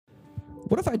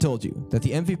What if I told you that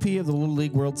the MVP of the Little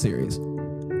League World Series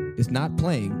is not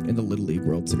playing in the Little League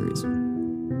World Series?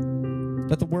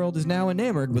 That the world is now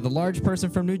enamored with a large person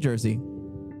from New Jersey,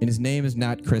 and his name is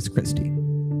not Chris Christie?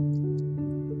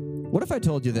 What if I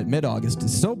told you that mid-August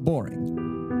is so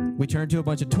boring, we turn to a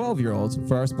bunch of 12-year-olds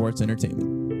for our sports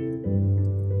entertainment?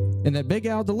 And that Big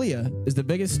Al D'Elia is the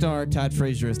biggest star Todd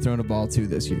Frazier has thrown a ball to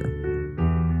this year?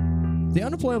 The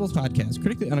Unemployables podcast,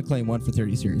 critically unacclaimed 1 for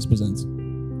 30 series, presents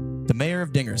The Mayor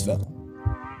of Dingersville.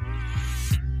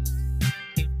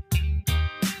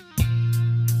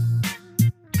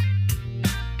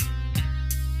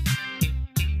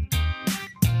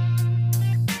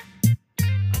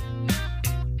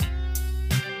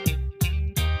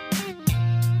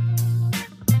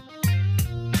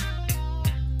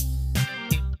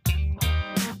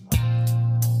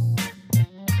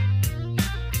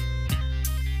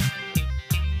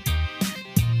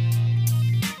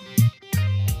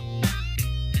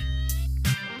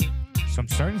 I'm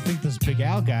starting to think this Big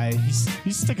Al guy,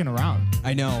 he's sticking around.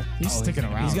 I know. He's sticking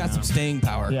around. He's got now. some staying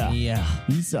power. Yeah.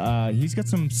 He's got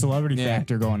some celebrity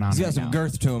factor going on. He's got right some now.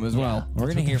 girth to him as well. We're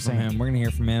gonna hear from him. We're gonna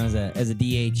hear from him as a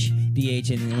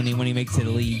DH, and when he makes it to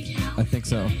the league, I think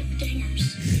so.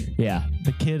 Yeah,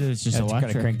 the kid is just gotta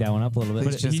electric. crank that one up a little bit.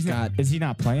 But He's not, is he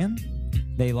not playing?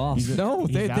 They lost, No,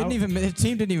 they out? didn't even. His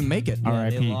team didn't even make it. they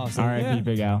R.I.P. lost. R.I.P. Yeah.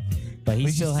 Big Al. but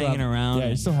he's still hanging around. Yeah,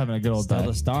 he's still having a good old still time.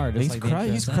 the star. Just He's, like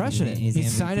he's crushing it. He's MVP.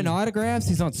 signing autographs.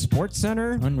 He's on Sports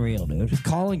Center. Unreal, dude. He's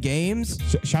calling games.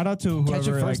 Shout out to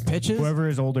Catching whoever first pitches. whoever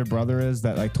his older brother is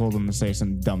that told him to say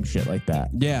some dumb shit like that.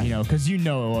 Yeah. because it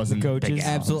wasn't coaches? Big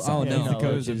Al. Absolutely. Oh, Yeah, no. you know,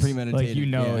 It was like, premeditated. you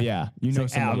know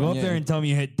Al, go up there and tell me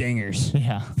you hit dingers.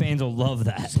 Yeah. Fans will love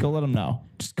that. Just go let him know.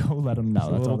 Just go let him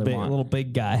know. That's all they want. little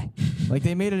big guy. Like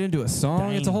they made it into a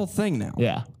song. It's a Dang. whole thing now.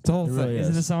 Yeah. It's a whole It thing. really Is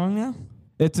it a song now?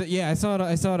 It's I saw it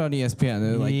on ESPN.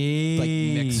 They're like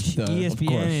mixed the,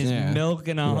 ESPN is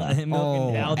milking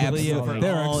milking Al D'Elia for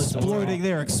They're all it's exploiting.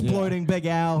 They're exploiting Big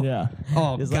Al. Yeah.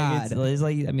 Oh It's God. like it's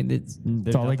like I mean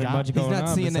there's all they nothing got. much He's going He's not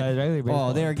on seeing besides regular it. baseball.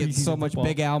 Oh, they're getting so Preseason much football.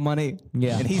 Big Al money.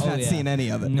 Yeah. And he's Oh, not yeah. seeing any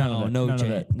of it. No, no None of shot.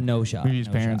 it. No shot. Maybe his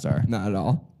no parents shot. are. Not at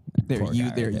all. They're Poor guy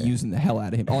they're right there. using the hell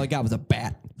out of him. All I got was a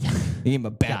bat. He gave him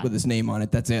a bat Yeah. with his name on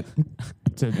it. That's it.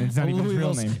 It's not even his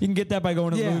real name. You can get that by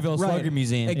going to the Louisville Slugger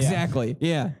Museum. Exactly.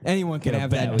 Yeah. Anyone can Get a have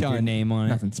bat that with your done. name on it.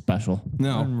 Nothing special.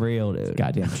 No. Unreal, dude.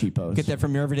 Goddamn cheapos. Get that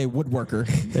from your everyday woodworker.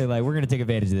 They're like, we're gonna take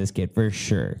advantage of this kid for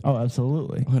sure. Oh,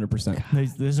 absolutely.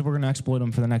 100%. We're gonna exploit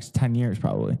him for the next 10 years,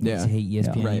 probably. Yeah. I hate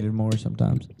ESPN Yeah. Right. even more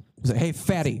sometimes. He's like, hey,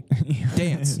 fatty,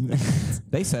 dance.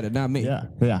 They said it, not me.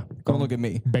 Yeah. Don't look at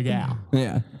me. Big Al.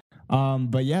 Yeah.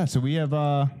 But yeah, so we have.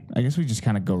 I guess we just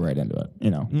kind of go right into it,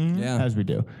 Yeah. as we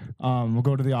do. We'll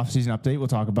go to the off-season update. We'll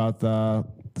talk about the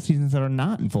seasons that are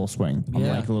not in full swing,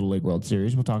 like the Little League World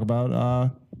Series. We'll talk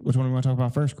about which one we want to talk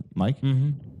about first, Mike.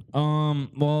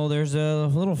 Well, there's a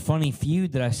little funny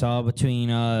feud that I saw between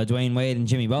Dwayne Wade and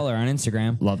Jimmy Butler on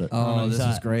Instagram. Love it. Oh, this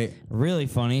it's, is great. Really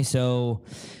funny. So,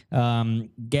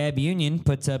 Gab Union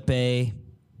puts up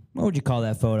what would you call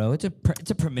that photo? It's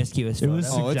a promiscuous photo. was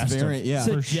Oh, it's suggestive. very, yeah. For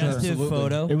sure. Suggestive Absolutely.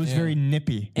 photo. It was very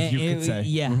nippy, if And you could say.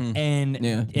 Yeah,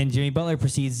 Yeah. and Jimmy Butler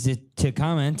proceeds to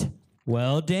comment,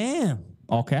 "Well, damn."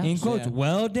 All caps. In quotes, Yeah.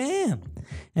 "Well, damn."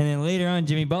 And then later on,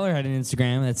 Jimmy Butler had an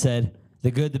Instagram that said,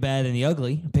 "The good, the bad, and the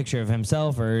ugly," a picture of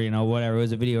himself or, whatever, it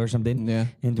was a video or something. Yeah.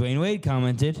 And Dwayne Wade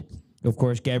commented, of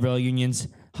course, Gabrielle Union's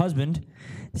husband,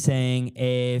 saying,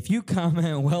 "If you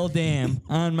comment 'well, damn'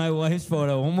 on my wife's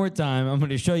photo one more time, I'm going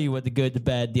to show you what the good, the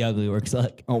bad, the ugly works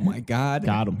like." Oh, my God.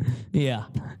 Got him. Yeah.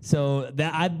 So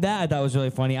that I thought was really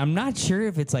funny. I'm not sure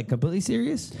if it's like completely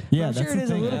serious. Yeah, I'm that's sure it the is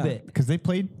thing. a little Yeah. bit. Because they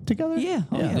played together? Yeah,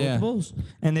 oh, yeah, with Yeah. the Bulls,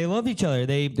 and they love each other.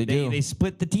 They do. They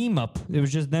split the team up. It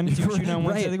was just them two shooting on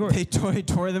one side of the court. They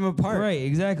tore them apart. Right,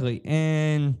 exactly.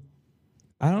 And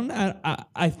I don't know.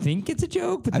 I think it's a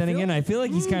joke, but then feel- again, I feel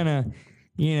like he's kind of,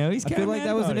 he's I kind feel of like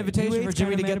that was an invitation for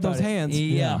Jimmy to get those hands.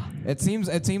 Yeah. It seems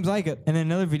like it. And then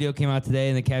another video came out today,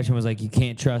 and the caption was like, "You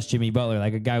can't trust Jimmy Butler."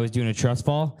 Like a guy was doing a trust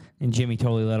fall, and Jimmy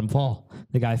totally let him fall.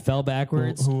 The guy fell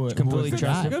backwards, Who completely was the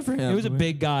trusted. guy? Good for him. It was a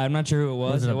big guy. I'm not sure who it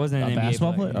was. It wasn't an NBA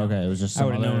basketball player? no. Okay, it was just I some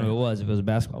would have known other- who it was if it was a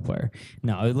basketball player.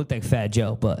 No, it looked like Fat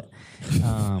Joe, but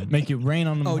Make you rain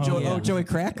on them. Oh, home. Joey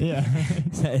Crack? Yeah.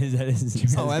 is that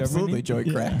his Oh, absolutely, girlfriend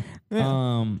Joey Crack.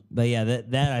 name? But yeah,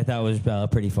 that I thought was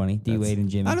pretty funny. D Wade and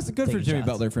Jimmy. Honestly, good for taking Jimmy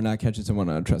shots. Butler for not catching someone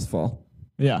on a trust fall.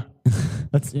 Yeah.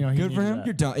 That's, he Good for needed him. that.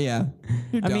 You're dumb. Yeah.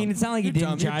 You're I dumb. mean, it's not like he You're didn't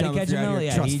dumb. You're try to dumb if catch you're him out though. here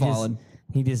Yeah, trust he falling.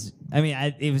 He just, I mean,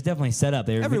 it was definitely set up.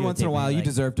 They were Every once in a videotaping, while, you like,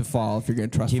 deserve to fall if you're going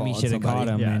to trust Jimmy fall on should have caught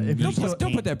somebody. him. Yeah, and if you you just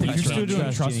don't put that can't- pressure You're still on doing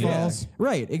trust trust you. falls.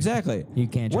 Right, exactly. You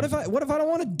can't What trust if I don't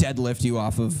want to deadlift you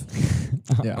off of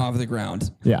Yeah. off the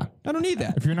ground? Yeah. I don't need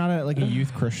that. If you're not at like a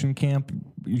youth Christian camp,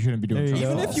 you shouldn't be doing There you trust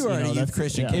go. Even falls. if you are a youth that's-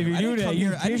 Christian, yeah. kid, If you're I didn't doing come it, here.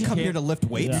 youth I didn't come here to lift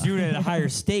weights. You're doing it at higher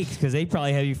stakes because they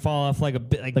probably have you fall off like a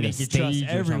bit, like Like a make you trust stage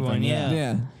or everyone. something, Yeah.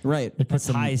 Yeah, right. It That's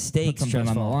high stakes Put something trust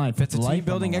on the fall. line. If it's a Puts team life on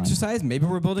building the line. exercise, maybe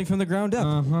we're building from the ground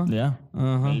up. Yeah.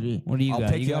 Maybe. What do you I'll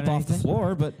got? pick you got up off the anything?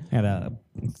 floor, but Got a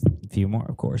few more,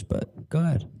 of course, but go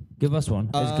ahead. Give us one.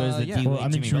 As good as the yeah. D-League Well, I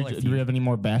mean, Jimmy Butler do we have any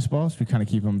more basketballs? We kind of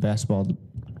keep them basketball,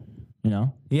 you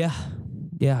know? Yeah.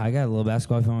 Yeah, I got a little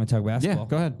basketball if you want to talk basketball. yeah,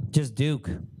 go ahead. Just Duke.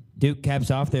 Duke caps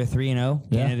off their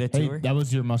 3-0 Canada Hey, tour. that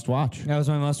was your must watch. That was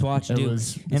my must-watch, It Duke.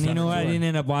 was And you know what? I tour. didn't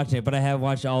end up watching it, but I have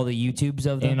watched all the YouTubes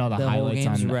of And all the whole highlights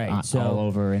games. on Right. So all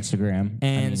over Instagram. I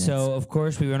And mean, so, of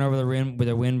course, we went over the win with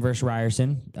a win versus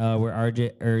Ryerson, where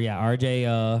RJ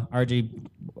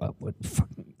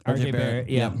Barrett.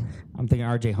 Yeah, Yep. I'm thinking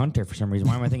RJ Hunter for some reason.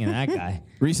 Why am I thinking of that guy?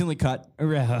 Recently cut. For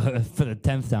the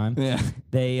 10th time. Yeah.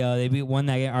 They won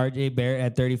that game. RJ Barrett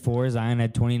had 34, Zion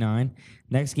had 29.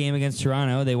 Next game against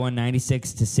Toronto, they won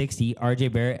 96-60.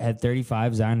 RJ Barrett had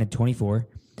 35, Zion had 24.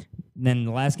 Then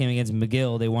the last game against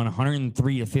McGill, they won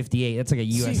 103-58. That's like a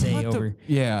USA what the- over.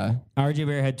 Yeah. RJ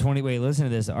Barrett had 20. Wait, listen to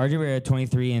this. RJ Barrett had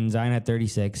 23 and Zion had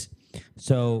 36.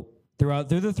 So through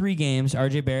the 3 games,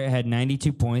 RJ Barrett had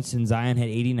 92 points and Zion had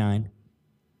 89.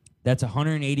 That's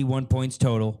 181 points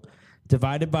total.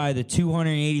 Divided by the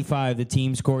 285 the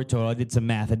team scored total. I did some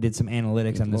math. I did some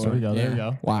analytics on this there we one. go. There we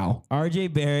go. Wow.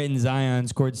 RJ Barrett and Zion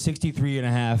scored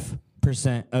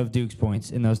 63.5% of Duke's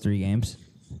points in those 3 games.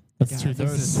 That's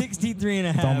 2/3.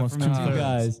 63.5 almost from 2 2/3.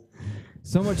 guys.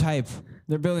 So much hype.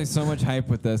 They're building so much hype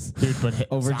with this. Dude, but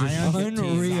Over just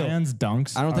unreal. Zion's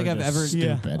dunks. I don't think are I've just ever-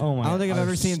 Stupid. Oh my. I don't think I've Are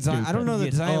ever seen Zion. I don't know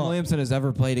that stupid. Zion Oh. Williamson has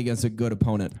ever played against a good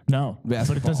opponent. No, but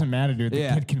Basketball. it doesn't matter, dude. The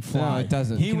kid can fly. No, it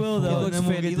doesn't. He will, though, He and looks, then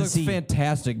we'll get he to looks see.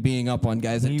 fantastic being up on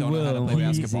guys that He don't know how to will. play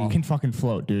Easy. basketball. Can fucking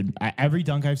float, dude. Every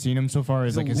dunk I've seen him so far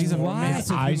is like his, he's a his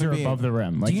massive eyes human are being. above the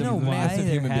rim. Like Do you know a why massive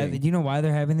they're human being. Do you know why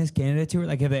they're having this Canada tour?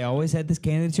 Like, have they always had this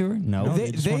Canada tour? No. No,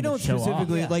 They just wanted to don't show off.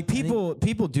 specifically Yeah. like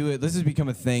people do it. This has become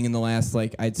a thing in the last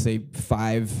like I'd say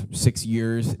 5-6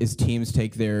 years. Is teams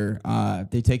take their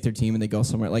team and they go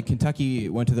somewhere. Like Kentucky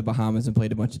went to the Bahamas and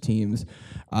played a bunch of teams.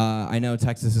 I know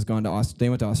Texas has gone to they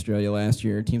went to Australia last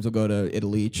year. Teams will go to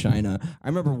Italy, China. I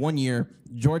remember one year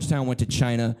Georgetown went to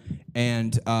China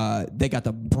and they got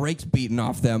the brakes beaten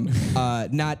off them.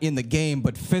 Not in the game,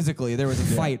 but physically there was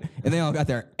a fight and they all got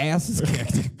their asses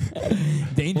kicked.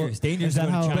 dangerous. is that to go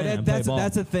to how- China But and play ball.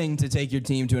 that's a thing to take your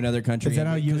team to another country. Is that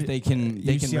how because they can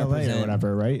UCLA represent or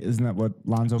whatever, right? Isn't that what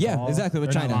Lonzo Yeah, Ball? exactly with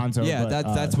Or not China. Lonzo, yeah,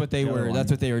 but, that's what they the other were. one.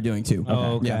 That's what they were doing too.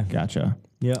 Oh, okay. Yeah. Gotcha.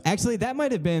 Yeah. Actually, that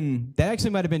actually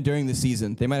might have been during the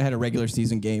season. They might have had a regular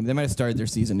season game. They might have started their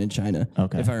season in China.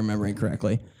 Okay. If I'm remembering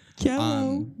correctly.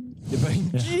 Jello.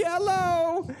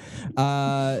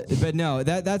 But no,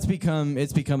 it's become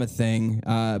a thing.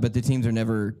 But the teams are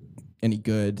never any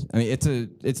good. I mean,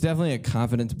 it's definitely a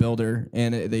confidence builder,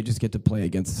 and they just get to play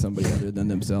against somebody other than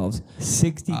themselves.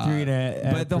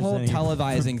 63.5%. But the whole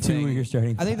televising from 2 thing, you're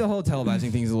starting. I think the whole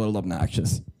televising thing is a little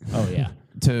obnoxious Oh yeah.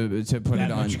 to put That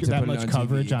it on. much- to that put it much on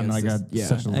coverage TV on, like, against a- this-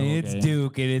 such a I mean, little it's game.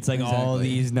 Duke, and it's like all Exactly.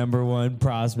 these number 1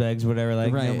 prospects, whatever,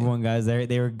 like Right. number 1 guys.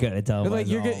 They were good at televising. But like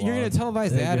you're gonna televise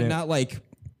They're that good and at- not like.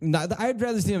 I'd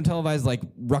rather see them televise like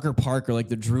Rucker Park or like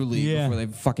the Drew League Yeah. before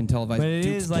they fucking televise. But it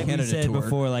Duke's is like Canada we said tour.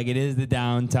 before, like it is the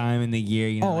downtime in the year.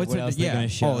 You know, Oh, like it's what else they're gonna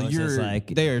show. It's just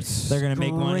like they're gonna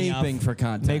make money off scraping for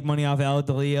content. make money off Al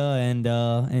Dalia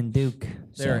and Duke.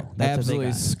 They're So, that's what they absolutely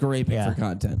got. scraping Yeah. for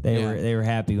content. They Yeah. were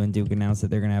happy when Duke announced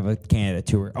that they're gonna have a Canada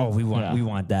tour. Oh, we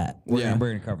want that. We're Yeah.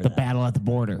 gonna cover The that. battle at the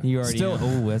border. You already Still-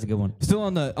 know. Oh, that's a good one. Still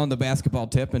on the basketball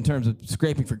tip in terms of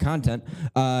scraping for content.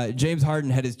 James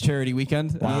Harden had his charity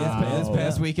weekend Wow. this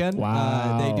past weekend.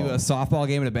 Wow. They do a softball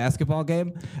game and a basketball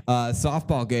game.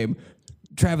 Softball game,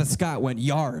 Travis Scott went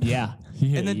yard. Yeah. He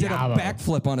hit And then did Yabo. a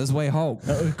backflip on his way home. It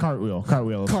was cartwheel. of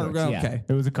sorts, yeah. okay.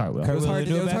 It was a cartwheel. It was Will hard. he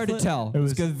do a It was hard to backflip? tell. It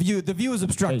was- because the view was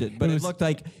obstructed, It but it was looked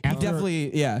like he after-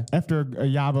 definitely. Yeah. After a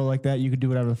Yabo like that, you could do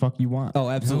whatever the fuck you want. Oh, Who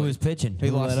absolutely. was pitching? He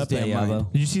Who lost let his up that damn Yabo? mind.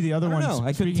 Did you see the other I don't one? know.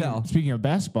 I couldn't tell. Speaking of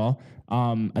basketball,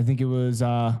 I think it was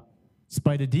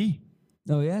Spida D.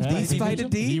 Oh yeah, Spida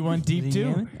D? He went deep Did he too.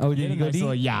 get it? Oh, did he go nice deep?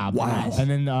 little yob. Wow. And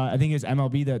then I think it was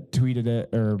MLB that tweeted it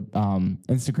or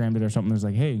Instagrammed it or something. It was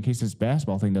like, hey, in case this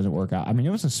basketball thing doesn't work out. I mean, it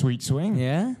was a sweet swing.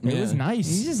 Yeah, It was nice.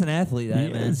 He's just an athlete, He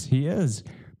that man. is. He is.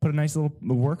 put a nice little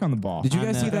work on the ball. Did you On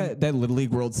guys see that Little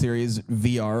League World Series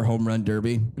VR home run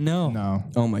derby? No.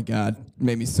 Oh my God,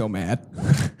 made me so mad.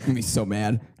 Made me so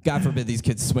mad. God forbid these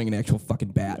kids swing an actual fucking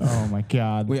bat. Oh my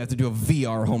God. We have to do a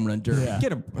VR home run derby. Yeah.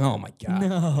 Get a. Oh my God.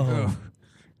 No. Ugh.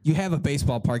 You have a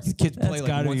baseball park. These kids That's play like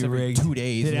gotta once be every rigged. 2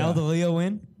 days. Did Al DeLeo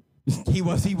win? He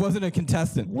wasn't a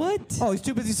contestant. What? Oh, he's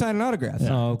too busy signing autographs.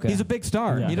 Oh, okay. He's a big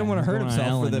star. Yeah. He don't want to He's hurt going on himself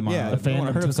for Ellen the tomorrow. yeah. The He don't want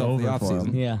to hurt took himself for the over for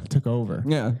him. offseason. Yeah. Took over.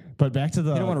 Yeah. But back to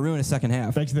the He don't want to ruin his second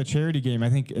half. back to the charity game. I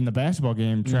think in the basketball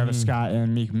game, Travis Scott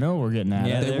and Meek Mill were getting at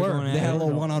Yeah, it. They they're were. going They at had a it.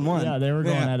 little one-on-one. Yeah, they were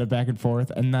going at it back and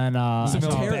forth, and then Some,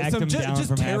 Mill ter- backed some him down just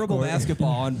from half terrible court. basketball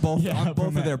on both on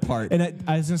both of their part. And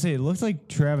I was gonna say, it looks like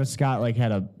Travis Scott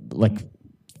had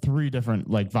 3 different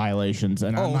violations,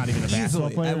 and I'm not even a basketball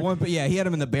easily. player. At one, but yeah, he had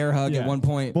him in the bear hug at one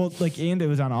point. Well, and it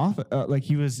was on off.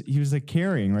 He was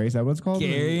carrying, right? Is that what it's called?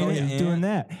 Carrying, Oh, yeah, he was yeah. doing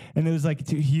that, and it was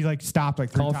he stopped 3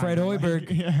 Call times. Fred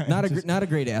Hoiberg. Yeah, not a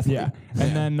great athlete. Yeah,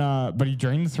 and then but he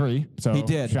drained the 3. So He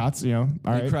did. shots. All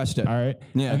right, crushed it. All right.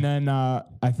 Yeah. And then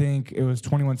I think it was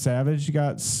 21 Savage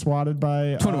got swatted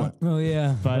by 21. Oh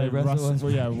yeah. by Russell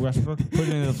Westbrook. put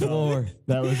him in the floor.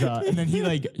 That was and then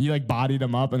he bodied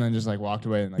him up and then just walked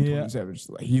away and 21 Savage.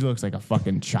 He looks like a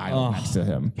fucking child next to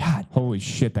him. God. Holy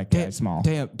shit, that guy's small.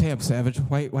 Damn, Savage.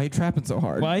 Why you trapping so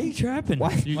hard? Why are you trapping?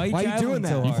 Why you traveling doing that?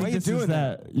 so You hard? think Why This doing is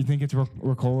that? You think it's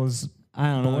Ricola's? I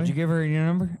don't know. boy? Did you give her your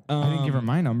number? I didn't give her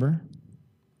my number.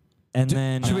 And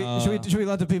then Should we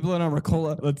let the people in on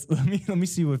Ricola? Let me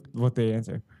see what they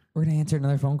answer. we're gonna answer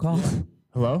another phone call.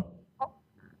 Hello.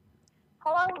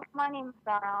 Hello, my name's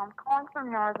Donna. I'm calling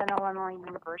from Northern Illinois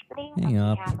University. Hang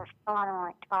on up. behalf of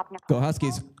Illinois Top Go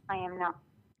Huskies. I am not.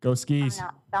 Go I'm skis.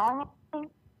 not selling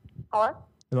anything. Hello.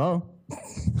 Hello.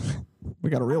 We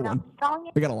got a real I'm one. not selling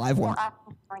it. We got a live one. Or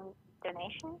asking for any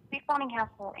donations. Be funding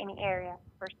household in the area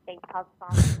for state house.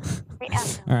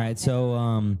 All right.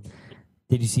 So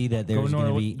did you see that there's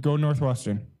gonna be Go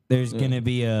Northwestern. there's gonna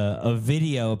be a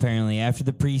video apparently after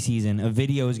the preseason? A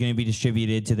video is gonna be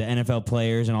distributed to the NFL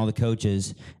players and all the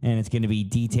coaches, and it's gonna be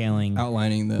detailing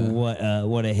Outlining the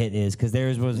what a hit is because there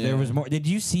was more. Did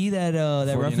you see that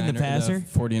that roughing the passer?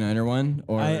 49er one,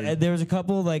 or There was a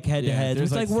couple head to heads.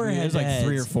 there's It's we're head there's to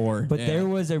 3 or 4. But yeah. there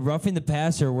was a roughing the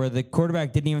passer where the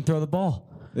quarterback didn't even throw the ball.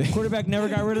 The quarterback never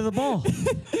got rid of the ball.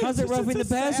 How's it roughing the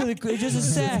passer? It's just a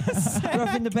sack.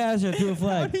 Roughing the passer through a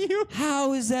flag.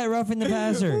 How is that roughing the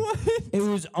passer? It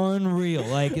was unreal.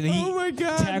 He Oh my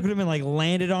God. tackled him and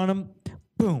landed on him.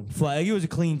 Boom, flag. It was a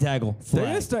clean tackle.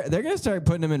 Flag. They're gonna start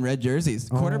putting them in red jerseys.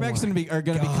 Quarterbacks are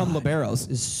gonna become liberos.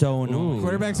 It's so annoying.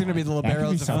 Quarterbacks are gonna be the That could be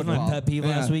liberos of That was my football. pet peeve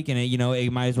last Yeah. week, and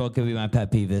it might as well could be my pet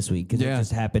peeve this week because Yeah. it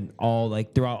just happened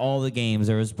throughout all the games.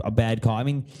 There was a bad call. I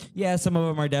mean, yeah, some of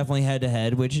them are definitely head to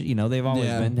head, which they've always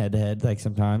Yeah. been head to head.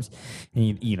 Sometimes,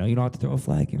 and you don't have to throw a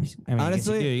flag. I mean,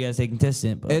 Honestly, I guess you gotta stay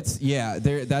consistent. But It's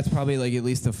that's probably at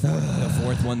least the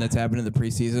fourth one that's happened in the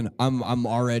preseason. I'm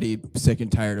already sick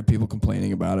and tired of people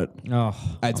complaining about it. oh, It's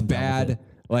I'm done with bad.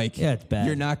 it. Yeah, it's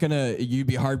bad. You'd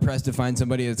be hard pressed to find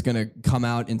somebody that's gonna come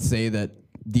out and say that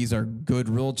these are good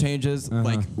rule changes.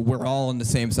 We're all on the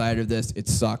same side of this. It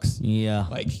sucks. Yeah,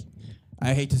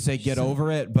 I hate to say get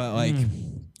over it, but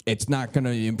it's not gonna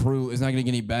improve. It's not gonna get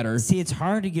any better. see, it's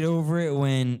hard to get over it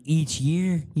when each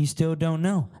year you still don't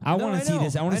know. I want I to see know,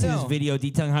 this. I want I to see this know. video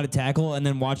detailing how to tackle, and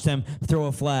then watch them throw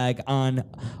a flag on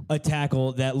a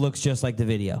tackle that looks just like the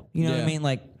video. You know what I Yeah.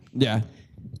 mean? Yeah.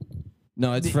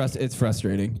 No, it's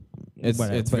frustrating. It's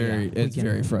Whatever, it's but very yeah, we it's can-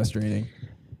 very frustrating.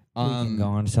 We can go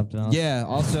on to something else. Yeah.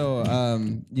 Also,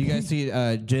 you guys see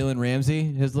Jalen Ramsey,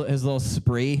 his little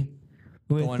spree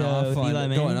With, going with Eli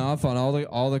Manning? on all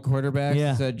the quarterbacks.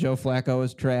 Yeah. Said Joe Flacco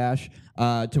was trash.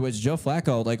 To which Joe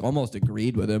Flacco almost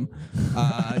agreed with him.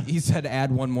 He said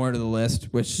add one more to the list,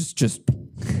 which is just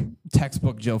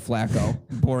textbook Joe Flacco,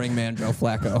 boring man Joe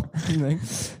Flacco.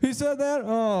 He said that.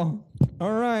 Oh,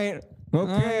 all right.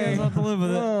 Okay. I'll have to live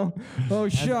with it. Oh I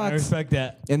shucks. respect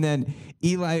that. And then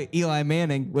Eli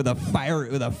Manning with a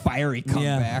fiery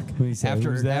comeback What he said,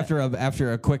 who's that?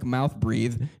 after a quick mouth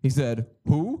breathe. He said,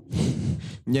 "Who?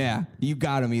 Yeah, you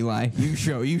got him, Eli. You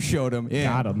showed him. Yeah.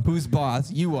 Got him. Who's boss?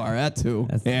 You are. That's who.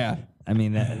 Yeah." I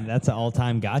mean, that's an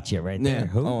all-time gotcha right there. Yeah.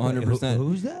 Who? 100%.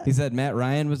 Who's that? He said Matt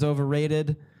Ryan was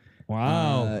overrated.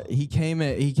 Wow. He came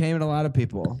at a lot of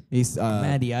people. He's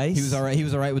Matty Ice? He was all right. He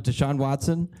was all right with Deshaun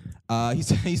Watson.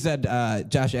 He said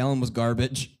Josh Allen was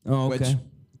garbage. Oh, okay.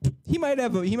 Which he might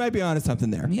be onto something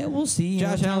there. Yeah, we'll see.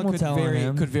 Josh Time Allen will tell on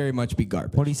him. could very much be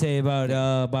garbage. What do you say about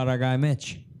our guy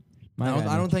Mitch?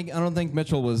 I don't think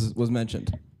Mitchell was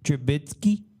mentioned.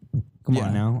 Trubisky. Come Yeah.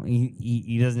 on now.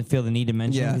 He doesn't feel the need to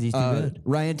mention because he's too good.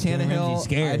 Ryan Jalen Ramsey's Tannehill.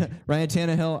 scared. Ryan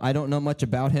Tannehill. I don't know much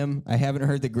about him. I haven't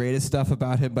heard the greatest stuff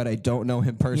about him, but I don't know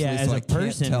him personally, Yeah, as so a I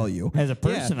person, can't tell you. As a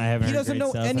person, I haven't. He heard doesn't great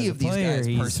know stuff. any As a of these player, guys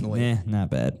he's- personally.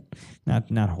 Not bad.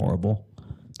 Not horrible.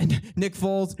 Nick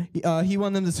Foles. He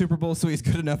won them the Super Bowl, so he's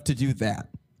good enough to do that.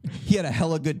 He had a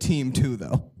hella good team too,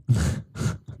 though.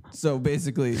 So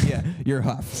basically, yeah, you're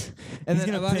huffed. And He's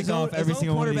then gonna about pick his own, off every his own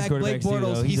single one of these quarterback, Blake quarterbacks too,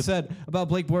 Bortles, though. he He's a- said about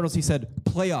Blake Bortles, he said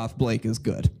playoff Blake is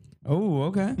good. Oh,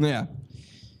 okay. Yeah,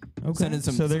 Okay. sending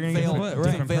some so they're gonna failed, get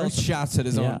split, some failed shots at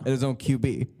his Yeah. own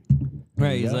QB.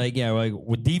 Right. He's go. like,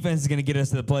 well, defense is gonna get us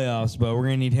to the playoffs, but we're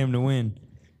gonna need him to win.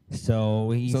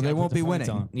 So he's So gotta they put won't the be points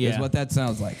winning. on. Yeah. Is what that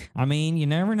sounds like. I mean, you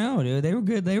never know, dude. They were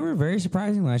good. They were very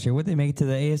surprising last year. What they make it to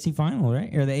the AFC final,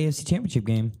 right? Or the AFC championship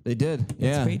game. They did. It's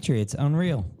Yeah, Patriots.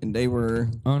 Unreal. and they were.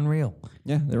 Unreal.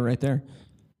 Yeah, they were right there.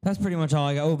 That's pretty much all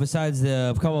I got. Oh, besides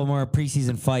the couple more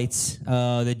preseason fights,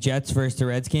 the Jets versus the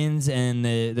Redskins, and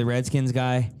the Redskins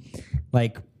guy,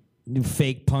 like,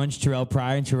 fake punch Terrell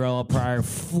Pryor, and Terrell Pryor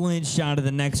flinched onto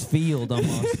the next field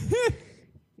almost.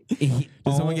 Did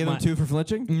someone give him 2 for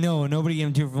flinching? No, nobody gave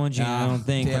him 2 for flinching. I don't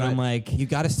think. damn But it. I'm like, You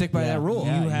got to stick by yeah, that rule.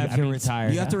 You have to retire.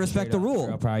 you have to respect the rule.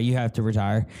 Terrell Pryor, you have to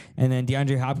retire. And then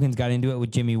DeAndre Hopkins got into it with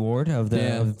Jimmy Ward of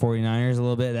the 49ers a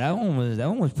little bit. That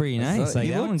one was pretty nice. Like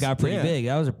he that one looked- got pretty yeah. big.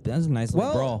 That was a nice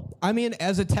little brawl. I mean,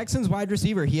 as a Texans wide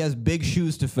receiver, he has big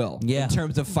shoes to fill. Yeah. In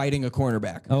terms of fighting a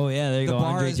cornerback. Oh yeah, there you The go.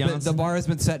 bar, Andre has been, Johnson. the bar has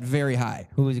been set very high.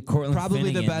 Who was it? Cortland Probably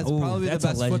Finnegan. the best. Ooh, Probably the that's a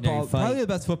best legendary football. fight. Probably the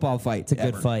best football fight. It's a good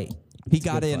ever. fight. He It's a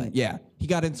got good in. fight. Yeah, he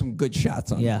got in some good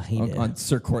shots on. Yeah, he did. on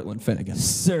Sir Cortland Finnegan.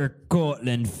 Sir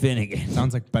Cortland Finnegan.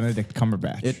 Sounds like Benedict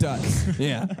Cumberbatch. It does.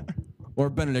 Yeah, or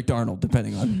Benedict Arnold,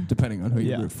 depending on who you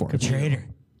Yeah. root for. Traitor.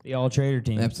 The all traitor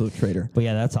team. Absolute traitor. But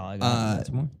yeah, that's all I got.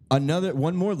 That's more.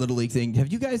 One more Little League thing.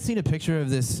 Have you guys seen a picture of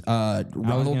this Ronald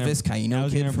gonna- I Vizcaino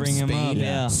was kid gonna from bring him Spain? up,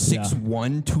 yeah.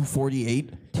 6'1", 248,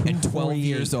 and 12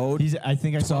 years old. I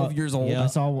think I saw 12 years old. Yeah. I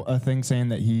saw a thing saying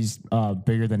that he's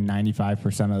bigger than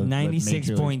 95% of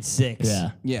 96.6.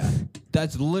 Yeah. Yeah,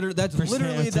 that's literally Percent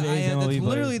of the today's IM, that's MLB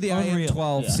literally the players. IM Unreal.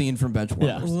 12 Yeah. scene from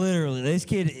Benchwarmers. Literally, this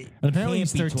kid. And apparently can't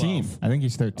he's be 13. 12. I think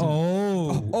he's 13.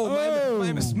 Oh,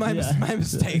 my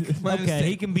mistake. My Okay, mistake.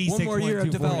 he can be one more 6'1", year of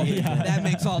development. 248. That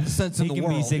makes all the sense in He the can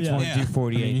world. be 6'1", Yeah.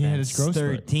 248. I mean, he had his That's growth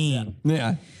spurt. 13.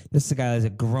 Yeah. This guy is a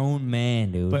grown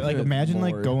man, dude. But like, Good imagine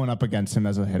Lord. like going up against him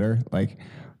as a hitter. Like,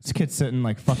 this kid's sitting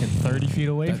like fucking 30 feet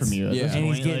away from you. at yeah. this and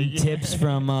he's point. getting Like, tips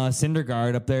from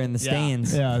Syndergaard up there in the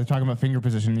stands. Yeah, they're talking about finger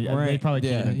position. They Right. probably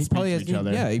can't Yeah, even he speak probably to has. each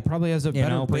other. Yeah, he probably has a You better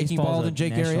know, breaking baseball's ball a than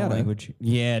Jake national Arrieta. language.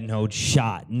 Yeah, no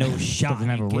shot. No shot. Doesn't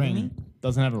have You a kidding ring. me?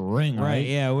 Doesn't have a ring, right? Right,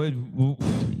 yeah.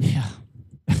 Yeah.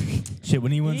 Shit,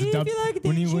 when he wins If a you like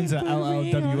when he that wins shit, a put a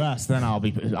ring on. LLWS, then I'll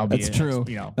be That's true.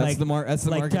 You know, That's the mark. That's the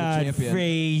like mark of a Todd champion.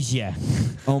 Frazier.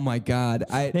 Oh my God!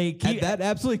 They keep- that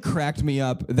absolutely cracked me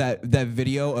up. That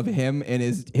video of him and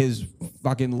his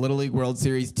fucking Little League World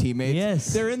Series teammates.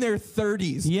 Yes. they're in their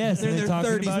 30s. Yes, they're in and their they're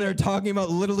talking 30s. about And they're it. talking about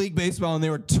Little League baseball, and they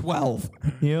were 12.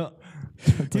 Yeah.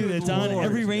 Dude, it's on Lord.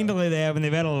 every rain delay they have, and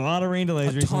they've had a lot of rain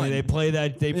delays recently. ton. They play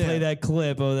that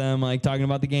clip of them like talking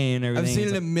about the game and everything. I've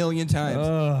seen it a million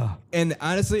times. And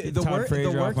honestly, the Todd work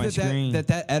Frazier off my screen.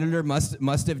 that editor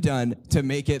must have done to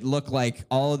make it look like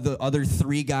all of the other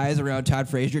 3 guys around Todd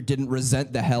Frazier didn't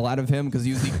resent the hell out of him because he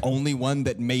was the only one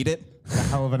that made it. a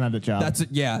hell of an edit job.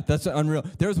 That's unreal.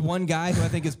 There's one guy who I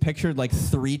think is pictured like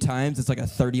 3 times. It's like a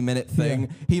 30-minute thing. Yeah.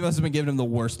 He must have been giving him the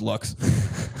worst looks.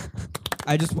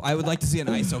 I would like to see an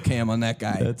ISO cam on that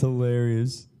guy. That's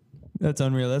hilarious. That's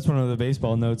unreal. That's one of the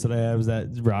baseball notes that I have. Is that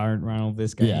Ronald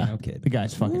Vizcaino yeah. kid? The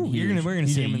guy's fucking huge. We're gonna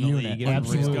He's see a him in the unit. league. You know, where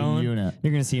he's Absolute going. unit.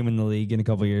 You're gonna see him in the league in a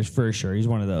couple of years for sure. He's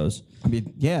one of those. I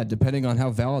mean, yeah, depending on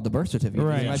how valid the birth certificate is.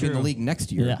 Right, He might be in the true. league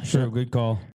next year. Yeah, Sure, sure. good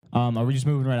call. Are we just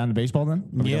moving right on to baseball then?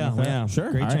 Are we done with that? Sure.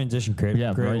 Great All right. transition, Craig.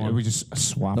 Yeah, Great right. one. We just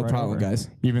swap. No right problem, over. guys.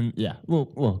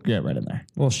 We'll get right in there.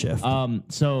 We'll shift.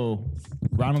 So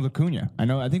Ronald Acuna.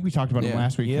 I think we talked about him Yeah.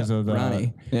 last week because of the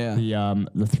Ronnie. Yeah.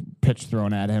 the pitch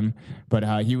thrown at him, but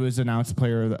he was announced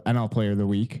NL Player of the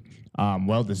Week.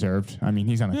 Well deserved. I mean,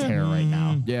 he's on a tear right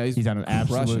now. Yeah, he's on an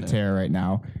crushing absolute it. tear right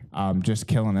now. Just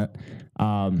killing it.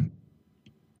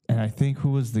 And I think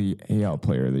who was the AL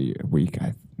Player of the Week?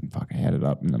 I had it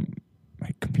up and then my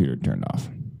computer turned off.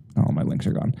 All my links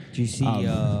are gone. Did you see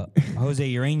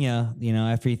Jose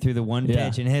Urena? After he threw the one Yeah.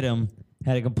 pitch and hit him,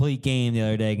 had a complete game the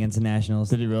other day against the Nationals.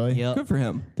 Did he really? Yep. Good for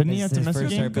him. Didn't he It's have to his miss a first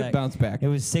game? start Good back. bounce back. It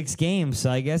was 6 games, so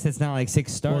I guess it's not like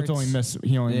 6 starts. Well,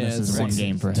 he only Yeah, misses it's one 16.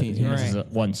 game for him. He misses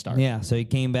Right. one start. Yeah, so he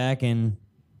came back and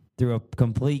threw a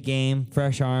complete game,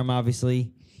 fresh arm,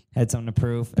 obviously. Had something to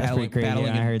prove. That's Battling- pretty crazy.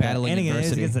 battling- I heard battling that. And again, it was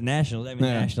adversity. against the Nationals. I mean,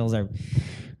 Yeah. the Nationals are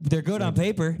they're good on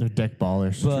paper, They're dick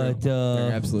ballers. but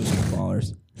They're absolute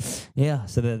ballers. yeah.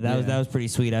 So that was pretty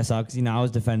sweet. I saw because I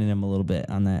was defending him a little bit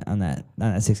on that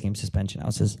 6-game suspension. I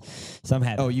was just so I'm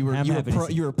happy. Oh, you were I'm happy to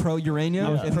see. you were pro Urania. I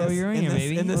was pro Urania,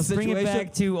 baby. In this Let's bring it situation,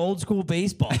 back to old school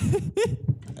baseball.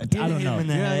 I don't know.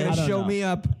 yeah, I don't show know. me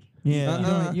up.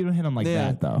 Yeah. You don't hit him like Yeah.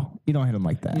 that, though. You don't hit him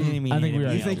like that. You didn't mean I hit think him. we You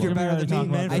already- think you're we better already than talked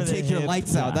me? about for I the take your hip.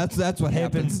 lights out. That's what Hip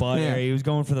happens. and butt area. He was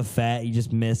going for the fat. He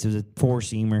just missed. It was a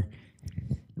 4-seamer.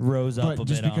 Rose up But a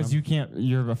just bit because on him.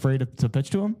 you're afraid to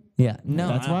pitch to him? Yeah, no,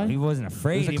 That's why? he wasn't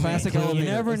afraid. There's a He classic might- elevator- You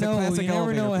never there's a know. classic You never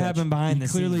elevator know what pitch. happened behind He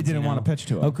the clearly scenes. didn't want to pitch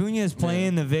to him. Acuna is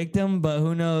playing the victim, but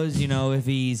who knows? If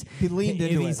he's He leaned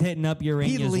if into he's it. hitting up He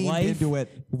Urania's leaned wife, into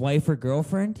it. wife or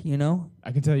girlfriend.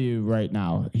 I can tell you right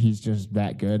now, he's just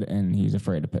that good, and he's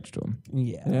afraid to pitch to him.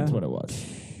 Yeah. That's what it was.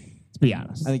 Let's be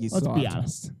honest. I think he's Let's be soft.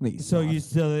 honest. I think he's So soft. you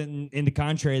still, in the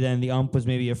contrary, then the ump was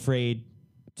maybe afraid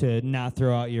to not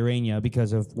throw out Urania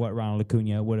because of what Ronald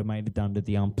Acuna would have might have done to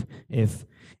the ump if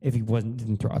he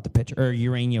didn't throw out the pitch, or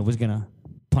Urania was gonna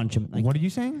punch him. Like, What are you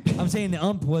saying? I'm saying the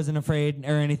ump wasn't afraid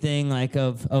or anything like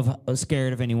of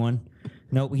scared of anyone.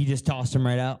 Nope, he just tossed him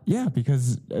right out. Yeah,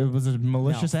 because it was a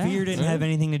malicious act. Fear didn't have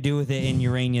anything to do with it in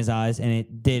Urania's eyes, and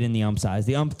it did in the ump's eyes.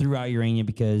 The ump threw out Urania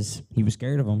because he was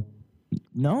scared of him.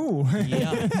 No.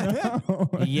 Yeah. No.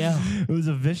 Yeah. It was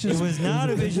a vicious. It was not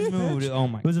a vicious move. Oh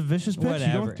my. It was a vicious pitch. You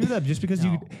Whatever. don't do that just because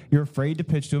No. you're afraid to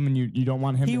pitch to him and you don't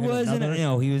want him He to hit wasn't. another.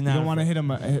 No, he was not. You don't want to hit him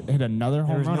hit another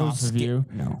home was run no off of skip- you.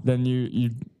 no. Then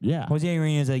you yeah. Jose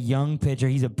Urania is a young pitcher.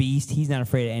 He's a beast. He's not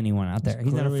afraid of anyone out there.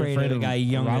 He's not clearly afraid of a afraid guy of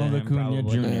younger Ronald than him, Acuna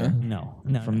probably. Jr.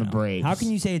 No, From the Braves. How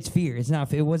can you say it's fear? It's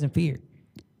not. It wasn't fear.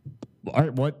 All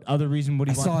right, what other reason would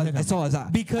he want to hit him? I saw his eye.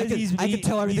 Because I could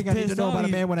tell everything I need to know about a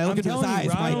man when I look into his eyes,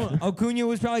 Mike. Acuna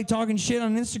was probably talking shit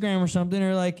on Instagram or something,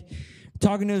 or like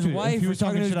talking to his Dude, wife if he or was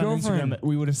talking to his shit on girlfriend. Instagram,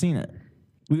 we would have seen it.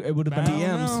 It would have been I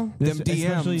don't know. Them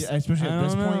DMs. especially I at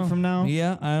this don't point know. from now.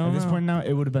 Yeah, I don't At this know. point now,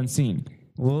 it would have been seen.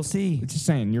 We'll see. It's just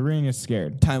saying, Urania's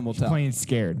scared. Time will He's tell. playing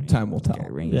scared. Time will tell.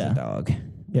 Urania's Yeah. a dog.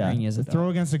 Yeah, Urania's a dog. throw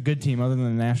against a good team other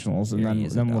than the Nationals, and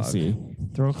Urania's a then we'll dog. see.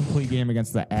 Throw a complete game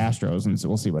against the Astros, and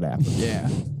we'll see what happens. Yeah.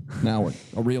 Now we're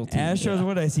a real team. Astros,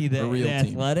 what I see, the real team.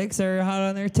 Athletics are hot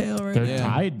on their tail right They're now.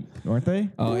 tied, aren't they?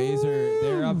 Oh,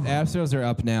 they're up. Astros are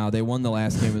up now. They won the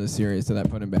last game of the series, so that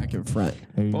put them back in front.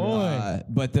 There you go. Boy.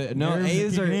 But Nerves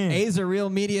A's are are kicking in. A's are real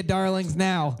media darlings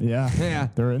now. Yeah. Yeah,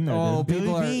 They're in there, Oh,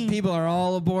 dude. people are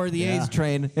all aboard the Yeah. A's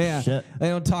train. Yeah, Shit. they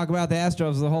don't talk about the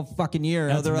Astros the whole fucking year,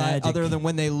 That's magic. other than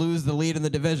when they lose the lead in the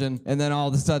division, and then all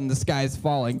of a sudden the sky's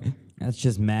falling. That's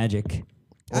just magic.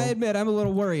 I admit I'm a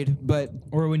little worried, but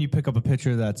Or when you pick up a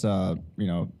pitcher that's, a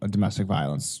domestic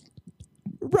violence,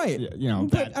 right,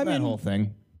 that, I mean, whole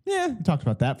thing. yeah, We talked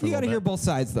about that for you a got to little hear bit. both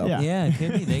sides though. Yeah. Yeah, it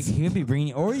could be. They could be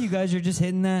bringing, or you guys are just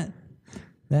hitting that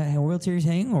World Series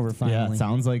hangover finally. Yeah, it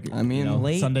sounds like I mean,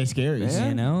 late. Sunday scaries. Yeah.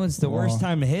 You know, it's the worst Well,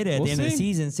 time to hit it at we'll the end of the see.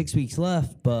 season. 6 weeks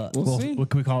left, but We'll see. What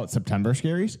can we call it? September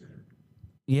scaries?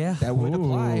 yeah, That would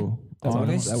apply. Ooh.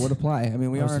 August. That would apply. I mean,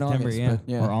 we Oh, are in September, August, yeah. but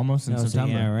yeah. We're almost in No, so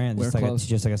September. yeah, right. We're It's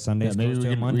just like a Sunday. Yeah, maybe goes we to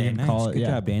a can- Monday. we can Nice. call it, Good yeah.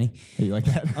 job, Danny. Hey, you like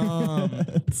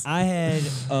that? I had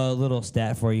a little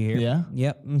stat for you here. Yeah?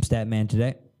 Yep, I'm stat man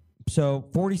today. So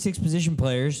 46 position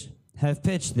players have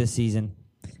pitched this season,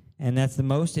 and that's the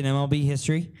most in MLB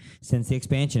history since the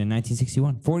expansion in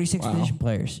 1961. 46 Wow. position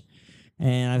players,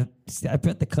 and I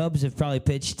bet the Cubs have probably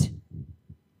pitched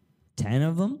 10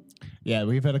 of them, Yeah,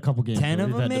 we've had a couple games. 10 where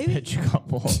of we've them, had maybe? to pitch a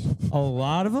couple. a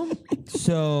lot of them.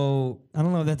 So I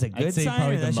don't know if that's a good I'd say sign.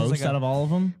 probably or the that's just most like out of all of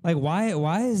them. Like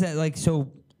why is that like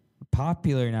so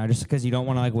popular now? Just because you don't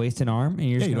want to like waste an arm and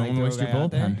you're Yeah, just you gonna, don't want to like, waste throw your a guy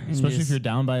out there bullpen, and especially just- if you're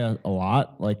down by a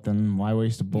lot. Like, then why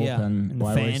waste a bullpen? Yeah, and the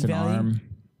Why fan waste an value? arm?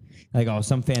 Like, oh,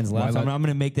 some fans left. let- I'm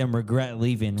going to make them regret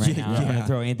leaving right now. I'm going Yeah. to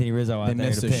throw Anthony Rizzo out They there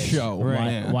missed to a pitch. show. Right. Why,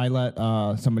 Yeah. why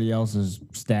let somebody else's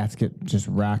stats get just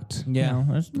wrecked? Yeah. You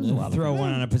know, there's a lot of Throw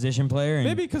one on a position player and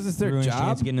Maybe because it's their ruin job.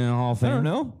 chance of getting in the Hall of I Fame. don't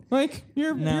know. Like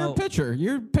you're Now- a pitcher.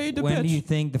 You're paid to When pitch. do you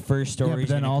think the first Yeah, story but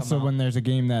then also when there's a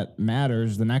game that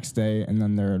matters the next day, and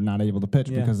then they're not able to pitch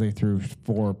Yeah. because they threw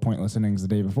 4 pointless innings the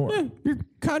day before. Yeah, your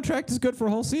contract is good for a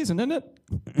whole season, isn't it?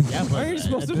 Yeah, but Are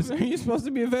you supposed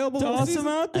to be available the whole toss him season?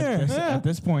 out there? At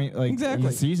this point, like in Exactly.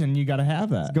 the season, you got to have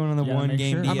that. going on the You gotta one make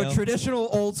game sure. deal. I'm a traditional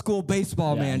old school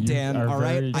baseball Yeah, man, you Dan. are All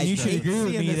right, very I You should hate agree with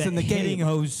seeing me this that in the hitting game.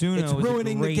 Ozuna It's was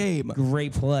ruining a the great, game.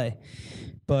 Great play.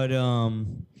 But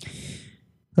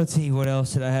let's see, what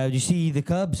else did I have? Did you see the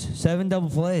Cubs? 7 double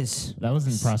plays. That was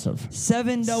impressive.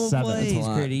 7 double 7. plays, That's a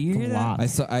lot. Gritty. You hear It's a that? lot.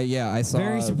 I saw.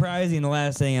 Very surprising. The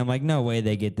last thing, I'm like, no way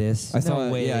they get this. I saw-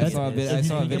 no way yeah, they I get saw a this. vid- I If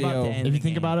saw a you think about video. the end If of you the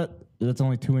think game. about it, That's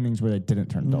only 2 innings where they didn't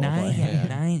turn double play.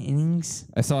 Nine innings.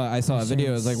 I saw a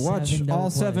video. It was like, watch 7 double all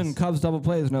 7 plays. Cubs double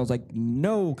plays, and I was like,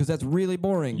 no, because that's really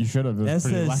boring. You should have. It was That's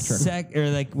pretty the electric.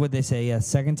 or like what they say,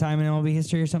 second time in MLB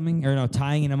history or something, or no,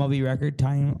 tying an MLB record,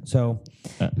 So,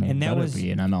 and that was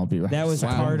be an MLB record. that was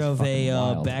Wow. part of Fucking a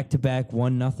wild. back-to-back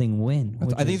 1-0 win.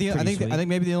 which I think is pretty sweet. I think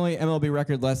maybe the only MLB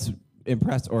record less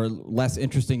impressed or less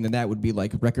interesting than that would be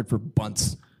like record for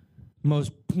bunts.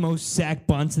 most sack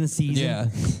bunts in the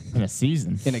season. in a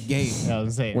season. In a game. Yeah, I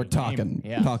was saying, We're in a game, talking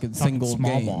yeah. talking single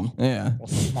small game. ball. Yeah. Well,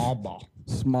 small ball.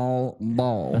 Small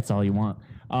ball. That's all you want.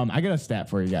 I got a stat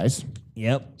for you guys.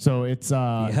 Yep. So it's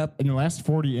Yep. in the last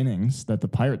 40 innings that the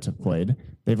Pirates have played,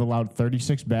 they've allowed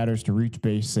 36 batters to reach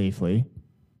base safely.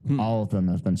 All of them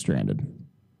have been stranded.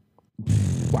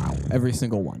 Wow. Every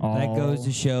single one. That goes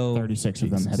to show 36 of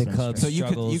them have the been Cubs. So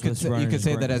stranded. you could struggles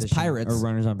say with that as runners in position Pirates, or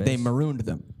runners on base. they marooned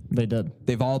them. They did.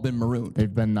 They've all been marooned.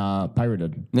 They've been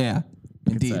pirated. Yeah.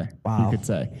 You could Indeed. say. Wow. You could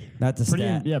say. That's a Pretty,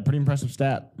 stat. yeah, pretty impressive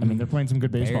stat. I mean, they're playing some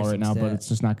good baseball right now, Embarrassing but stat. it's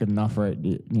just not good enough, right?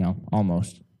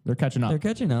 Almost. They're catching up. They're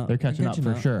catching up. They're catching up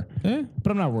for sure.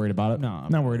 But I'm not worried about it. No, I'm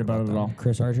not worried about it at all.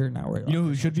 Chris Archer, not worried. You know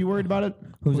who should be worried about it?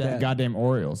 Who's The that? goddamn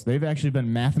Orioles. They've actually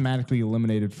been mathematically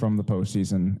eliminated from the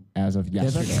postseason as of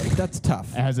yesterday. That's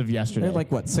tough. As of yesterday. They're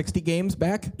like what, 60 games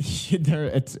back?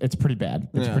 It's pretty bad.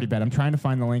 It's Yeah. pretty bad. I'm trying to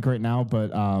find the link right now,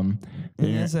 but the That's what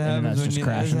internet's happens when just you,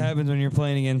 that's crashing. what happens when you're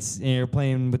playing against you're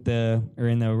playing with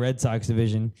in the Red Sox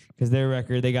division because their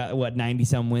record they got 90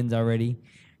 some wins already,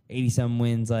 80 some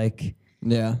wins. Like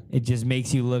Yeah. it just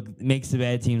makes the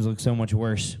bad teams look so much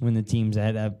worse when the teams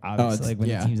that have obviously the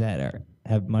teams that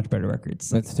have much better records.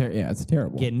 That's it's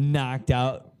terrible. Get knocked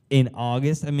out in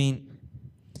August. I mean,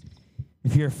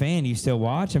 if you're a fan, you still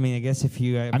watch. I mean, I guess if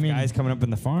you have guys coming up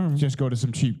in the farm, Just go to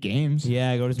some cheap games.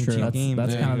 yeah, go to some cheap That's, games.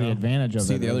 that's There kind of you the go. advantage of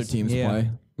See it. the other is teams Yeah. play.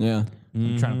 Yeah.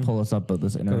 I'm trying to pull this up, but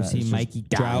this internet see is just Mikey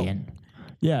Trout. dying.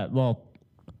 Yeah, well,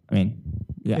 I mean,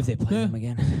 yeah. If they play them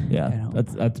again, I Yeah, don't-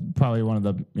 that's probably one of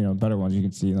the better ones you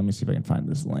can see. Let me see if I can find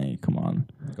this link. Come on,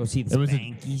 go see the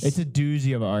Spankies. it's a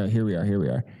doozy of. All right, here we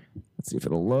are. Let's see if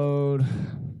it'll load.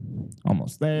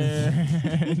 Almost there.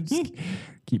 Just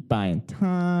keep buying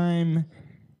time.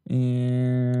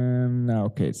 And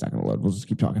okay, it's not gonna load. We'll just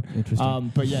keep talking.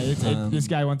 Interesting. But yeah, this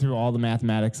guy went through all the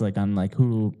mathematics, like on like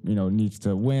who needs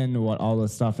to win, what all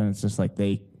this stuff, and it's just like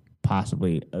they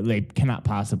cannot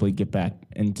possibly get back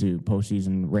into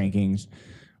postseason rankings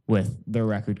with their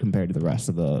record compared to the rest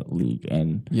of the league,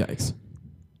 and Yikes.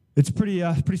 it's pretty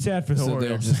sad for the So they're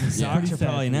Orioles. just- Sox Pretty are sad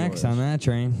probably for the next on Orioles. that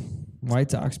train.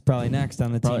 White Sox probably next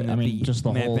on the Probably- team. that I mean, beat just the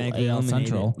whole mathematically AL eliminated.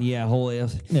 Central. Yeah, whole AL.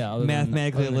 Yeah, other than-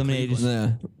 mathematically other than eliminated.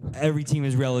 Yeah. Every team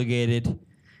is relegated.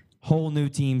 Whole new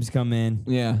teams come in.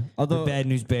 Yeah. The Although bad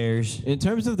news Bears. in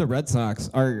terms of the Red Sox,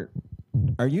 are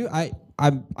you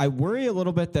I worry a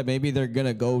little bit that maybe they're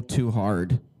gonna go too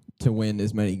hard to win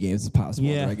as many games as possible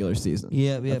in Yeah. the regular season.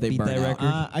 Yeah, That they beat burn that out.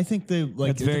 record. I think they like.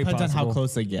 That's It very depends on how possible.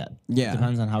 close they get. Yeah. It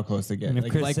depends on how close they get. And if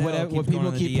Like, Chris Like Sale what keeps people going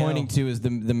on the keep DL. pointing to is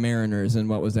the Mariners and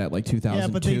what was that like 2002 yeah,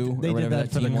 but they or did whatever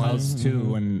that for the team was. Cubs too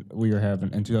when we were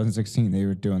having in 2016. They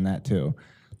were doing that too.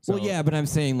 So, Well, yeah, but I'm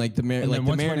saying like the then the once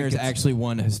when it Mariners gets- actually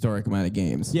won a historic amount of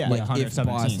games. Yeah, like yeah, if 117.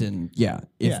 Boston,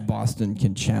 Yeah. Boston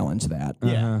can challenge that,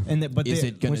 yeah, Uh-huh. and but is they,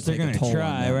 it going Which to they're take a going to toll on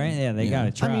try, them? right? Yeah, they got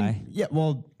to try. I mean, yeah.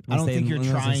 Well, I don't Unless think they- you're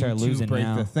unless they trying start to losing break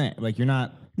now. the thing. Like you're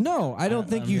not. No, I don't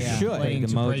think you yeah. should. playing The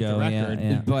to break the mojo, yeah,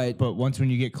 record, yeah. But once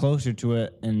when you get closer to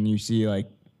it and you see like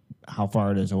how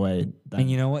far it is away, then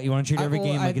And you know what? You want to treat every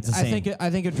game like it's the same.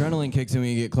 I think adrenaline kicks in when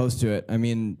you get close to it. I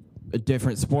mean, a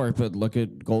different sport, but look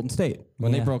at Golden State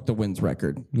when they Yeah. broke the wins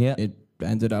record. Yeah. it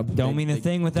ended up. Don't mean a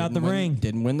thing without didn't the win- ring.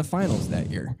 Didn't win the finals that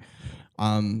year.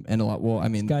 And a lot. Well, I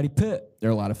mean, Scotty Pitt. there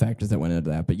are a lot of factors that went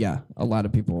into that, but yeah, a lot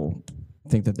of people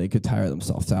think that they could tire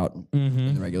themselves out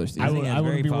in the regular season. I, think would, that's I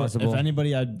wouldn't very be worried. possible. If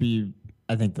anybody,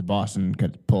 I think the Boston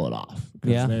could pull it off.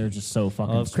 'Cause Yeah. they're just so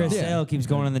fucking Well, if Chris strong. Sale keeps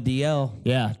going on the DL,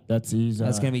 Yeah, that's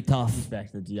that's going to be tough.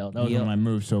 back to the DL. That was Yep. one of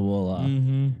my moves. So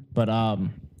we'll. But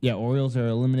yeah, Orioles are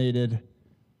eliminated.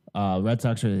 Red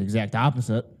Sox are the exact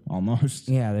opposite, almost.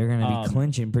 Yeah, they're going to be Um,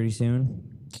 clinching pretty soon.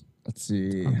 Let's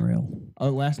see. Unreal.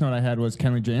 Last note I had was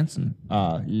Kenley Jansen.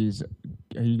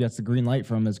 He gets the green light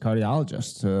from his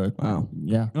cardiologist. To, Wow.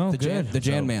 Yeah. Oh, the good.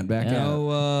 Jan man back yeah.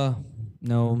 out.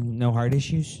 No heart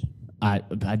issues. I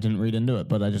didn't read into it,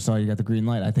 but I just saw you got the green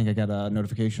light. I think I got a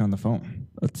notification on the phone.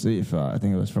 Let's see if I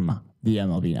think it was from the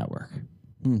MLB Network.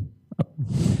 Oh,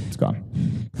 it's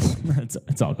gone.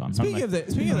 it's all gone. Speaking of the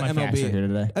my facts are here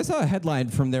today. MLB, I saw a headline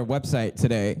from their website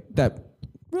today that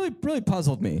really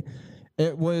puzzled me.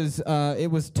 It was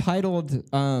titled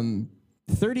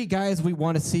 30 Guys We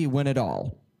Want to See Win It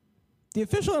All. The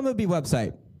official MLB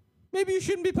website maybe you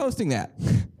shouldn't be posting that.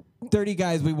 30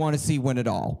 guys we want to see win it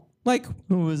all. Like,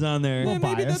 Who was on there? yeah,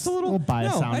 maybe that's a little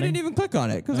biased No, I sounding. didn't even click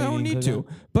on it because Oh, I you don't didn't need click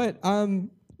to. But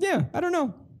yeah, I don't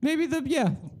know. Maybe the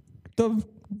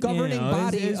governing it's-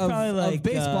 body it's of, probably like,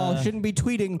 baseball shouldn't be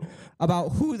tweeting about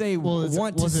who they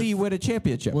want to see win a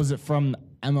championship. Was it from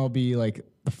MLB like?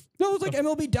 No, it was like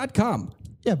MLB.com.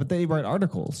 Yeah, but they write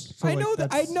articles. So I like, know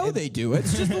that. I that's- know they do.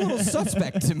 It's just a little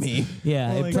suspect to me. Yeah,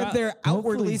 Well, it like- pro- But they're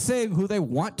outwardly saying who they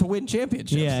want to win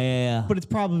championships. yeah. But it's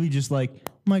probably just like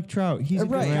Mike Trout. He's a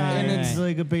good Right, guy, and and it's- he's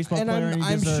like a baseball And player. and he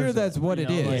I'm deserves sure it. that's what You it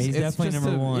know, is. Yeah, like- he's It's definitely just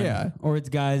number one. Yeah. Or it's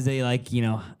guys they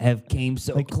have came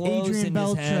so like close Adrian and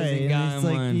just hasn't Beltre, and gotten it's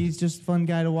like one. he's just a fun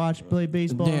guy to watch play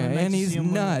baseball. Yeah, nice and to he's see him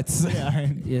win. nuts. Yeah,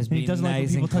 and Just he being doesn't like when nice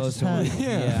people and touch close his to head. winning.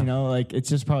 Yeah. You know, like it's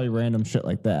just probably random shit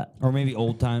like that. Or maybe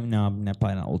old time. No,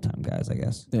 probably not old time guys. I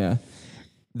guess. Yeah.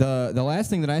 The last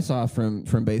thing that I saw from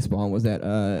baseball was that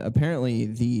apparently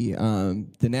the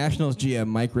Nationals GM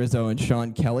Mike Rizzo and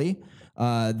Sean Kelly,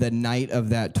 the night of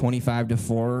that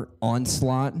 25-4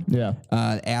 onslaught, Yeah.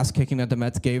 ass kicking that the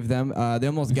Mets gave them, they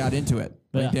almost got into it.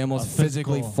 Like Yeah. they almost A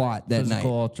physically fought that night.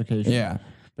 Physical altercation. Yeah, Very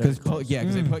because close.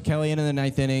 they put Kelly in the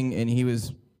ninth inning, and he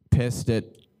was pissed at.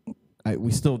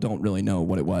 We still don't really know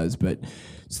what it was, but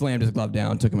slammed his glove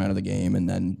down, took him out of the game, and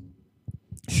then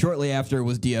shortly after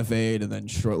was DFA'd, and then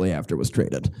shortly after was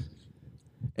traded.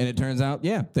 And it turns out,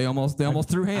 yeah, they almost threw I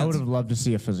would hands. have loved to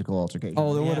see a physical altercation.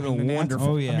 Oh, that Yeah, would have I mean, been the Nats- wonderful.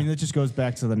 oh, yeah. I mean, that just goes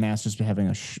back to the Nats just having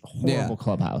a horrible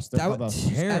clubhouse. Their That would- clubhouse is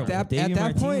terrible. At that Davey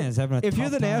point, Martinez having a if you're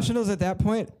tough the time. Nationals at that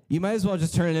point, you might as well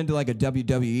just turn it into like a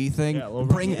WWE thing. Yeah, a little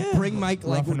bring rough. bring Mike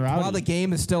like Rough and rowdy. while the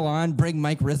game is still on. Bring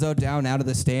Mike Rizzo down out of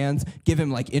the stands. Give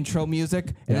him like intro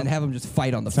music, and then have him just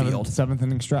fight on the field. seventh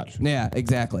inning stretch. Yeah,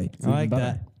 exactly. I like better.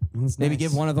 that. That's Maybe nice.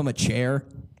 give one of them a chair.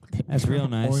 That's real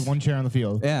nice. Only one chair on the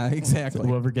field. Yeah, exactly.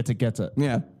 Whoever gets it gets it.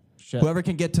 Yeah. Shit. Whoever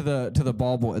can get to the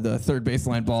ball boy, the third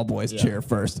baseline ball boy's chair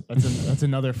first. That's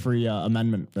another free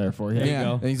amendment there for you.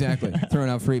 Yeah, exactly. Throwing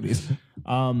out freebies.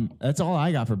 That's all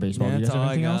I got for baseball. Yeah, Do you that's guys all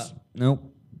have I anything got. else?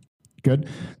 Nope. Good.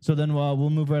 So then we'll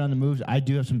move right on to moves. I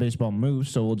do have some baseball moves,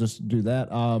 so we'll just do that.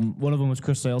 One of them was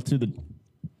Chris Sale to the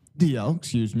DL.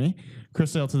 Excuse me,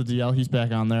 Chris Sale to the DL. He's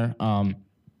back on there.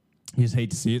 You just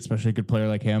hate to see it, especially a good player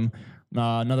like him.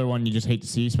 Another one you just hate to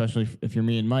see, especially if you're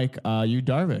me and Mike. Yu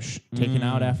Darvish taken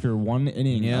out after one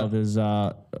inning Yep. of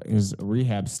his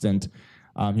rehab stint.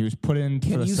 He was put in for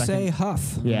Can the you second. say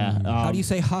huff? Yeah. How do you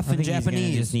say huff I in think he's gonna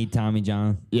Japanese? just need Tommy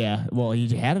John. Yeah. Well, he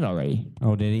had it already.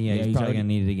 Oh, did he? Yeah, Yeah, he's he's probably already- gonna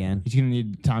need it again. He's gonna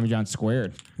need Tommy John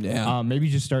squared. Yeah. Maybe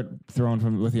just start throwing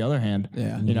from with the other hand.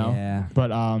 Yeah. You know. Yeah.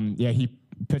 But he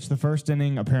pitched the first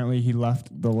inning. Apparently, he left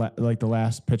the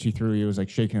last pitch he threw. He was like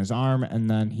shaking his arm, and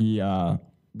then he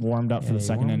warmed up for the he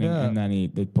second warmed inning, up. and then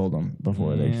they pulled him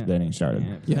before the inning started.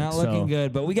 Not So- looking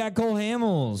good, but we got Cole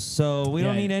Hamels, so we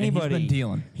don't Yeah, need and anybody. He's been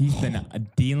dealing. He's been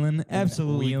dealing, and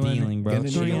Absolutely wheeling, dealing, bro. Gonna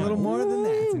need Three a on- little more than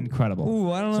that. It's incredible.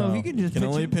 Ooh, I don't know if So- you can just Can pitch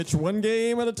only him. pitch one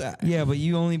game at a time. Yeah, but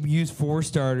you only use 4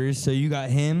 starters, so you got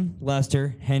him,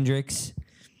 Lester, Hendricks.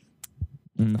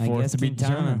 And the I fourth guess to be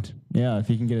Quintana. determined. Yeah, if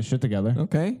he can get his shit together.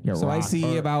 Okay. Yeah, So I rock.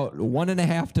 see about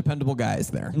 1.5 dependable guys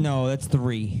there. No, that's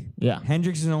 3. Yeah.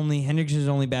 Hendricks is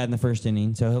only bad in the first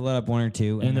inning, so he'll let up 1 or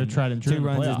 2. And they're then tried and true 2 in the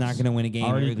runs is playoffs. not going to win a game. at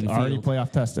Already Wrigley Field.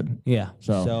 playoff tested. Yeah.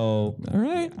 So- All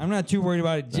right. I'm not too worried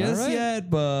about it just right. yet,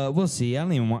 but we'll see. I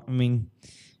don't even want. I mean,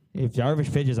 if Darvish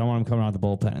pitches, I want him coming out of the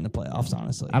bullpen in the playoffs.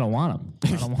 Honestly, I don't want him.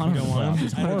 I don't want him.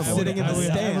 It's I would- horrible. Sitting in the I would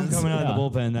have him stands. coming out of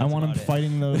the bullpen. I That's want him about it.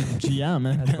 fighting the GM.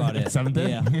 That's about it. Seventh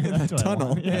inning. Yeah. That's what I Tunnel.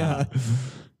 want. Yeah. That's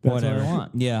Whatever. what I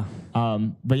want. Yeah.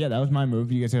 But yeah, that was my move.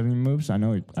 You guys have any moves? I know.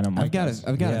 Mike I've got does.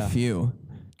 a few.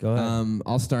 Go ahead.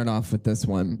 I'll start off with this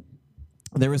one.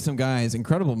 There were some guys,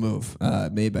 incredible move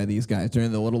made by these guys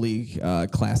during the Little League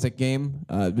Classic game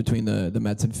between the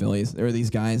Mets and Phillies. There were these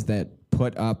guys that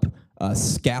put up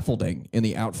scaffolding in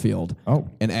the outfield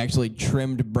and actually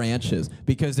trimmed branches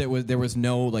because there was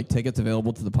no like tickets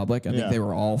available to the public. I think they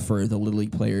were all for the Little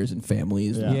League players and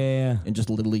families Yeah. and just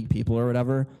Little League people or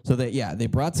whatever. So they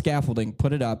brought scaffolding,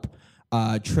 put it up,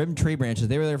 trimmed tree branches.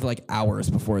 They were there for like hours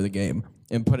before the game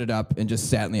and put it up and just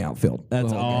sat in the outfield.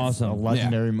 That's the whole game. a awesome.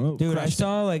 legendary move. Dude, I Crushed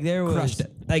saw like there was Crushed it.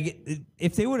 like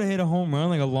if they would have hit a home run,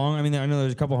 like a long. I mean, I know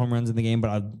there's a couple home runs in the game, but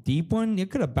a deep one,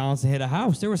 it could have bounced and hit a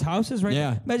house. There was houses right.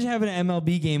 Yeah. Imagine having an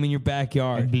MLB game in your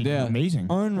backyard. It'd be Yeah. amazing.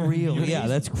 Unreal. Yeah,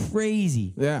 that's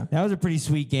crazy. Yeah. That was a pretty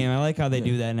sweet game. I like how they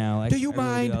do that now. Like, Do you I really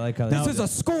mind? do. I like how This they is do a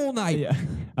school night. Yeah.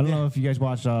 I don't know if you guys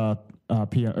watched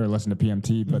PM or listen to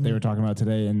PMT, but they were talking about it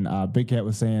today, and Big Cat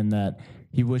was saying that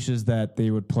he wishes that they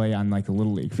would play on like the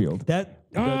Little League field. that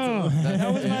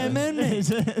was my amendment.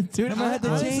 Dude, I had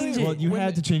to change it. Well, you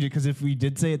had to change it because if we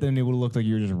did say it, then it would have looked like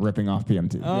you were just ripping off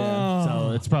PMT. Oh.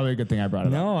 So it's probably a good thing I brought it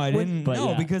up. No, I didn't. but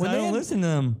No, yeah. because When I they don't had- listen to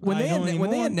them. When I they, don't when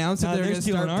they anymore. announced that Now they were they're going to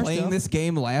stealing start our playing stuff. this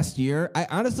game last year, I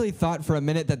honestly thought for a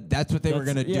minute that that's what they were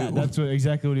going to do. Yeah, that's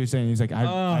exactly what he was saying. He's like,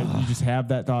 you just have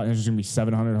that thought, and there's just gonna be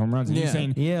 700 home runs. And he's Yeah.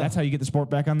 saying Yeah. that's how you get the sport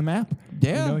back on the map.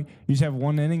 Yeah. You just have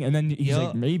one inning, and then he's Yeah.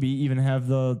 like, maybe even have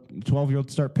the 12-year-old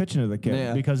start pitching to the kid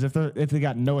Yeah. because if they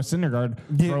got Noah Syndergaard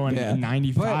throwing Yeah.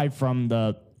 95 from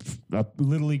the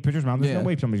little league pitcher's mound, there's Yeah. no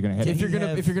way somebody's gonna hit if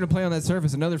it. you're gonna play on that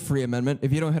surface, another free amendment.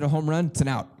 If you don't hit a home run, it's an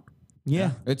out.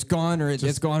 Yeah. It's gone, or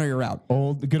it's gone, or you're out.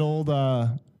 Good old.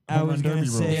 I home was run gonna derby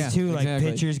say rules. Yeah, too, like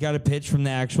exactly. pitchers got to pitch from the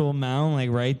actual mound, like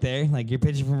right there. Like you're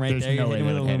pitching from right There's there. no You're way hitting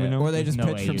they with would hit it. aluminum. Or they There's just no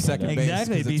pitch way from you'd second hit it. base.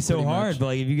 Exactly, 'cause it'd be it's so pretty hard. much- But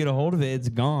like if you get a hold of it, it's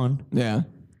gone. Yeah.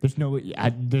 There's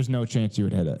no chance you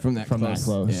would hit it From that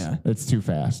close. Yeah. It's too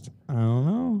fast. I don't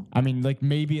know. I mean, like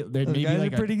maybe maybe guys are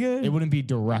like pretty good. It wouldn't be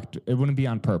direct. It wouldn't be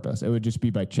on purpose. It would just be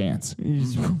by chance.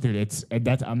 Dude, that's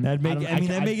That'd make. I mean,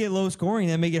 that make it low scoring.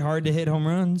 That make it hard to hit home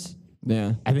runs.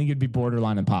 Yeah. I think it'd be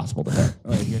borderline impossible to hit.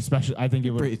 Like especially, I think it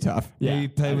would. Pretty tough. Yeah, Maybe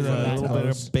play with a That's little bit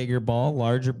close. of bigger ball,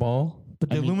 larger ball. But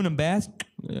the I mean- aluminum bats,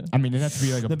 I mean, it has to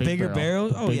be like a the big bigger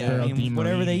barrel. barrels. Oh Big yeah, barrel I mean, Dean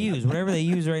whatever they Marie. use, whatever they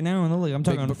use right now in the league. I'm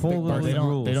talking Big- full big little barrels. league They don't.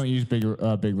 rules. They don't use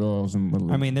big barrels in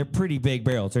little. I mean, they're pretty big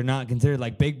barrels. They're not considered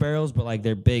like big barrels, but like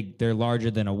they're big. They're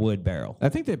larger than a wood barrel. I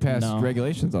think they passed No.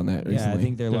 regulations on that Yeah, I recently.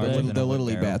 think they're The larger little- than the a little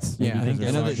wood league barrel. bats. Maybe Yeah, I because know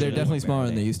they're they're larger than a definitely wood smaller barrel,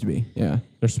 than they maybe. used to be. Yeah.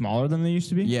 they're smaller than they used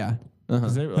to be. Yeah. Uh-huh.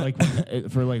 'Cause they, like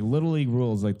for like little league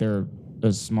rules, like they're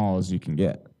as small as you can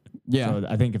get. Yeah. So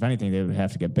I think if anything, they would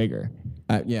have to get bigger.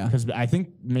 Yeah. Because I think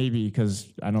maybe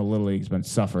because I know Little League's been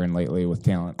suffering lately with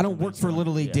talent. I don't work for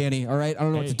Little League, Danny. All right. I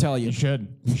don't know what to tell you. You should.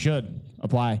 You should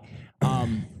apply.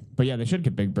 But yeah, they should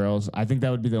get big barrels. I think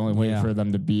that would be the only way Yeah. for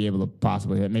them to be able to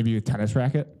possibly hit. Maybe a tennis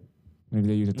racket. Maybe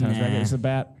they use a tennis Nah. racket as a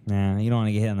bat. Nah, you don't want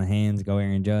to get hit on the hands. Go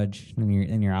Aaron Judge,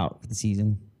 then you're out for the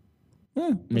season.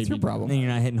 That's Maybe. your problem. Then you're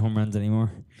not hitting home runs anymore.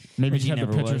 Maybe Which just he have the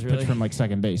never was, pitchers really. pitch from like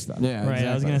second base then. Yeah. Right,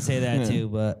 I was exactly. gonna say that Yeah. too,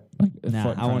 but Like a foot nah, in I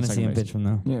front want of to see second him base. pitch from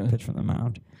the Yeah. pitch from the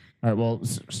mound. All right. Well,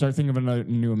 start thinking of another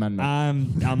new amendment.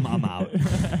 I'm out.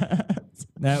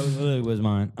 That was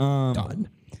mine. Done.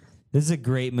 This is a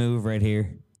great move right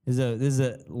here. This is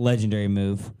a legendary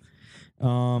move.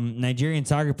 Nigerian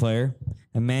soccer player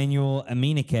Emmanuel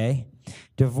Aminike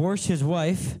divorced his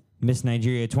wife, Miss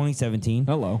Nigeria 2017,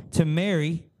 Hello. to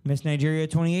marry Miss Nigeria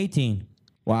 2018.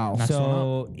 Wow. Next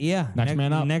So yeah, Next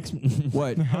man up. Next,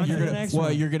 What? On to You're the gonna, next what?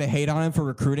 one. You're gonna hate on him for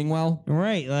recruiting well?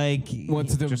 right? Like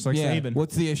What's the Just like Saban.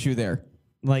 What's the issue there?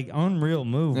 like unreal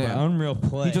move, but Yeah. unreal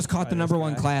play. He just caught the by this number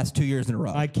one guy. class 2 years in a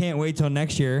row. I can't wait till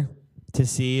next year to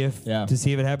see if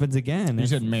it happens again. You If-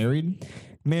 said married.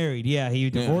 married, yeah.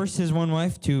 He divorced his one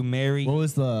wife to marry. What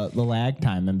was the lag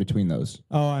time in between those?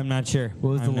 Oh, I'm not sure. What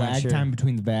was I'm the not lag sure. time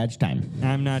between the badge time?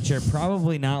 I'm not sure.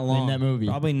 Probably not long. that movie.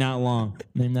 Probably not long.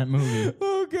 Name that movie.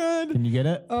 oh God. Can you get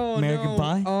it? Oh American no.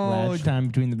 Pie? Oh. Badge time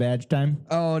between the badge time.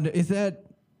 Oh. Is that?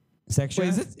 Sex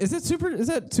Wait. drive? Is it super? Is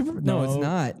that super? No, it's No,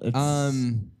 not. it's-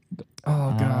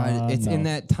 Oh God. It's in no.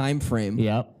 that time frame.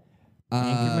 Yep.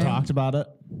 Talked about it.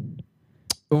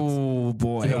 Oh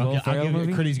boy. Is it a Will Ferrell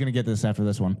movie? Critty's gonna get this after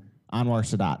this one. Anwar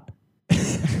Sadat.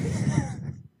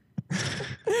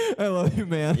 I love you,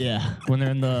 man. Yeah. When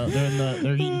they're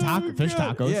they're eating fish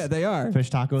tacos. Yeah, they are. Fish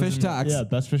tacos. Fish and- tacos. Yeah,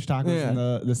 best fish tacos Yeah.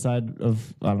 in the side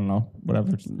of I don't know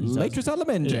whatever. He says. Lectures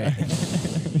Alamenge. Yeah.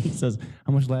 He says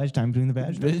how much lag time between the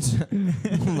badge?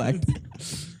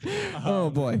 Oh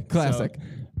boy, classic.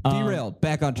 Derailed.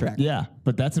 Back on track. Yeah,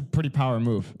 but that's a pretty power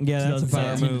move. Yeah, that's a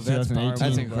power 2017 to move. That's a power 2018.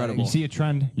 That's move. incredible. You see a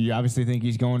trend. You obviously think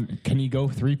he's going. Can he go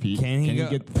three-peat? Can he go-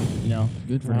 get? You know,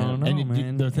 Good for I him. don't know, And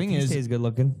man. the thing He is, stays good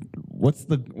looking. what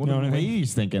know what I are the mean?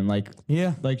 ladies thinking? Like,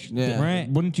 Yeah. Yeah. Right.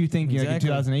 wouldn't you think? You know, like in Exactly.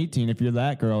 2018, if you're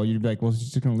that girl, you'd be like, well,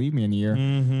 she's just gonna leave me in a year.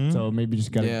 Mm-hmm. So maybe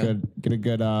just get Yeah. a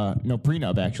good no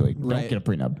prenup actually. Right. Don't get a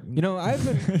prenup. You know, I've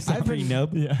been Prenup.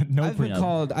 Yeah, no I've been prenup.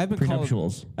 called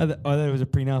Prenuptials. I thought it was a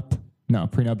prenup. No,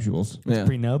 prenuptials. Yeah.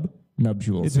 Prenub.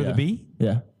 Nuptials. It's with yeah. a B?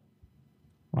 Yeah,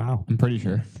 Wow. I'm pretty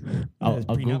sure. I'll it's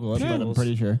Google it, but I'm prenuptials.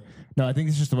 pretty sure. No, I think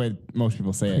it's just the way most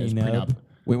people say it. Is Prenup. prenup.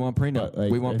 We want prenup. But,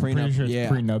 like, we want I'm prenup. Pretty sure it's yeah.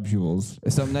 prenuptials.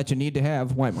 It's something that you need to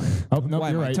have. Why, Mike? Oh, no, Why,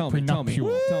 you're Mike? right. Tell me. Tell me.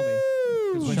 Prenuptial. Tell me.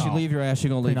 'Cause when she Shawl. leave your ass, she's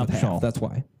gonna leave with Prenuptial. half. That's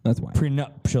why. That's why.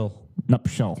 Prenuptial.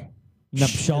 Nuptial.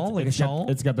 Nuptial? Like a It's got- shawl?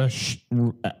 It's got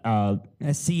the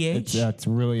S-C-H? it's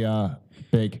really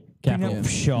big. Capital.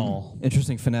 Prenuptial.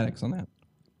 Interesting phonetics on that.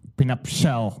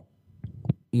 Prenuptial.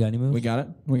 You got any moves? We got it.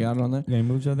 We got it on that. You got any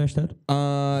moves out there, stud?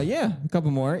 Yeah, a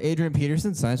couple more. Adrian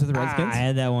Peterson signs with the Redskins. I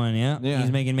had that one, yeah. Yeah.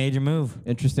 He's making a major move.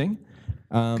 Interesting.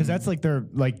 Because that's like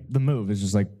the move is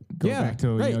just like go Yeah, back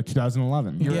to right.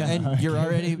 2011. And you're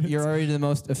already the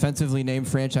most offensively named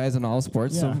franchise in all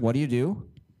sports. So Yeah. what do?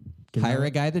 Get Hire another- a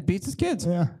guy that beats his kids.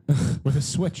 Yeah, with a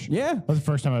switch. Yeah. That was the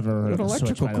first time I've ever heard With of an a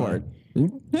electrical switch, by the cord. way.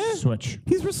 Yeah. Switch.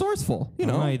 He's resourceful. You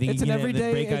know, you think it's he an can have the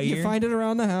everyday. breakout You year? find it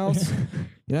around the house. You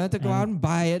don't have to go out and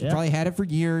buy it. Yeah. Probably had it for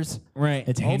years. Right.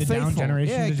 It's Old handed down Faithful.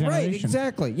 generation yeah, to generation. Right,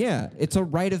 exactly. Yeah, it's a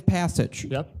rite of passage.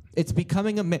 Yep. It's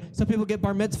becoming some people get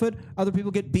bar mitzvahed, other people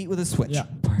get beat with a switch. Yeah.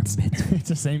 It's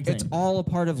the same thing. It's all a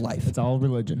part of life. It's all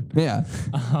religion. Yeah.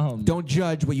 Um, Don't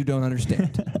judge what you don't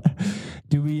understand.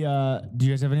 do you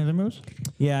guys have any other moves?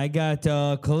 Yeah, I got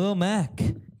Khalil Mack,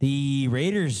 the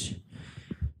Raiders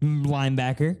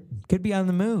linebacker, could be on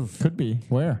the move. Could be.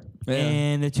 Where? Yeah.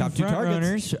 And the Top two front targets.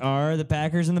 runners are the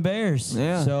Packers and the Bears.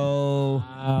 Yeah. So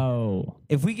Oh.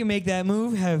 if we can make that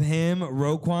move, have him,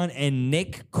 Roquan, and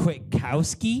Nick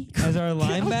Kwiatkowski as our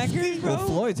linebackers, bro. Well,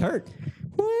 Floyd's hurt.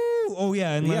 Woo! Oh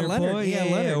yeah, and You got Leonard Leonard. Floyd. You got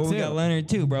Yeah, Leonard, we too. got Leonard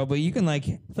too, bro. But you can like, I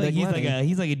feel like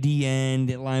he's like a D end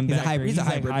linebacker. He's a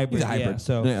like hybrid. He's a hybrid. Yeah,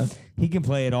 so Yeah. he can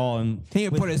play it all. And He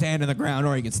can put his hand in the ground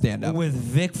or he can stand up. with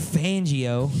Vic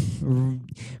Fangio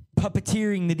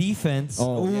puppeteering the defense.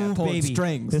 Oh, yeah, Ooh, pulling baby.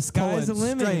 strings. The sky's the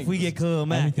Pulling limit if we strings. get Khalil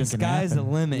Mack. Anything The can sky's the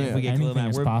happen. limit if we get Khalil Anything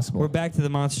Mack. is possible. We're back to the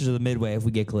monsters of the Midway if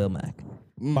we get Khalil Mack.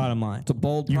 Bottom line. It's a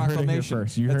bold You heard it here proclamation.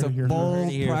 first. You That's heard a it here bold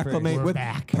first. Here first. proclamation We're with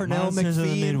back. Pernell Monsters of the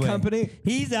McPhee and Midway. company.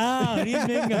 He's out. He's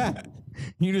been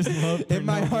You just love In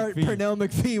my Pernell heart, McPhee. Pernell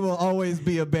McPhee will always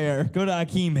be a bear. Go to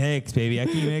Akeem Hicks, baby.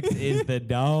 Akeem Hicks is the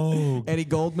dog. Eddie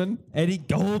Goldman. Eddie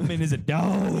Goldman is a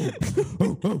dog.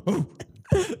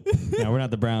 No, we're not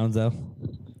the Browns though.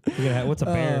 What's a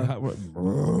bear?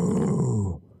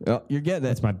 Oh, you're getting it.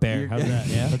 That's my bear. How's that?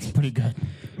 Yeah. That's pretty good.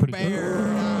 Pretty Bear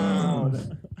good.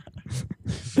 down.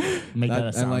 Make that a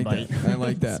I sound like bite. that. I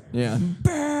like that. Yeah.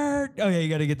 Bear. Oh yeah, you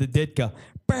got to get the Ditka.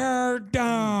 Bear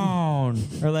down.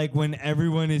 Or like when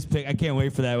everyone is pick. I can't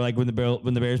wait for that. Like when the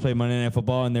Bears play Monday Night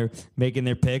Football and they're making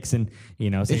their picks and say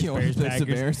You Bears, always pick the Packers.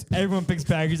 Bears. Everyone picks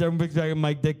Packers. Everyone picks Packers.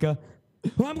 Mike Ditka.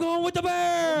 Well, I'm going with the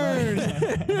Bears.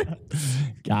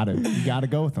 Got it. You got to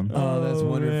go with them. Oh, that's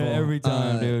wonderful. man, every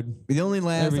time, dude. The only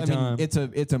last, Every time.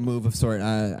 it's a move of sort.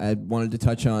 I wanted to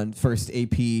touch on. First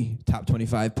AP top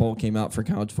 25 poll came out for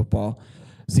college football.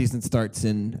 Season starts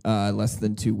in less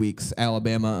than 2 weeks.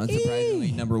 Alabama,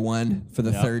 unsurprisingly, number 1 for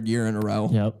the third year in a row.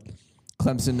 Yep.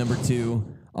 Clemson, number 2.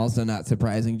 Also not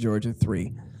surprising. Georgia,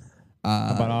 3.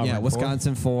 about Auburn? Yeah,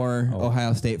 Wisconsin, 4.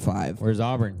 Ohio State, 5. Where's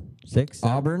Auburn? 6.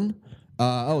 Auburn.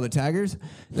 The Tigers.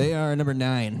 They are number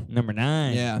 9. Number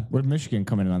 9. Yeah, Where'd Michigan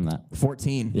come in on that?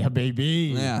 14. Yeah,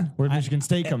 baby. Yeah. Where'd Michigan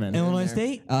State come in? Illinois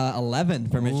State. 11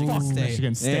 for Michigan Fuck State.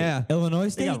 Michigan State. Yeah. Illinois They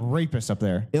State. got rapists up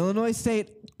there. Illinois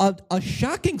State, a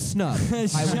shocking snub, I would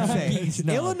say. Shocking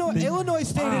snub. Illinois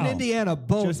State and Wow. Indiana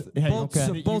both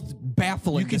both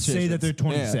baffling. You could say that they're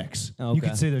decisions. 26. Yeah. You Okay.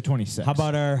 could say they're 26. How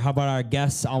about our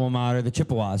guests alma mater, the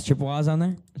Chippewas? Chippewas on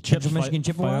there? Central Michigan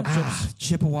Chippewas.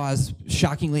 Chippewas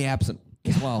shockingly absent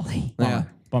as well. Yeah.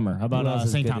 Bummer. How about Who else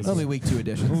is St. good Thomas? as Only week 2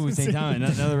 edition. Ooh, St.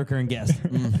 Thomas, another recurring guest.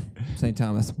 St.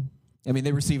 Thomas. I mean,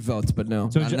 they received votes, but no.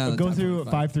 So not in the go top through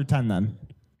 25. 5 through 10 then.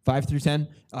 5 through 10.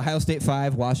 Ohio State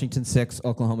 5, Washington 6,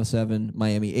 Oklahoma 7,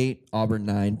 Miami 8, Auburn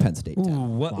 9, Penn State 10.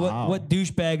 Ooh, Wow. what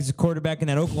douchebag's a quarterback in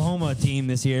that Oklahoma team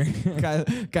this year?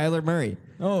 Kyler Murray.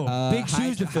 Oh, big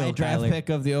shoes to fill, High draft Kyler. pick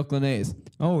of the Oakland A's.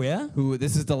 Oh yeah. Who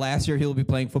this is the last year he'll be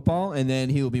playing football, and then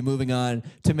he will be moving on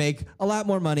to make a lot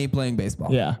more money playing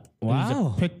baseball. Yeah.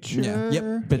 Wow. Picture. Yeah.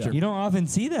 Yep. Pitcher. You don't often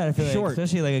see that. I feel like, Short.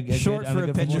 especially like a Short good, on for a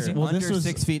good pitcher. football team. Well, this under was-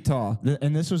 6 feet tall.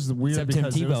 And this was weird Except Tim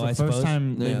because it was Tebow, I the first suppose.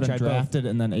 time they've been Tried both. drafted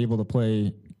and then able to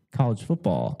play college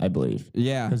football, I believe.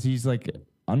 Yeah. Because he's like,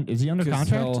 is he under 'Cause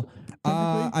contract? he'll-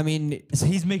 I mean, So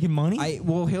he's making money. he'll I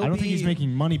don't be, think he's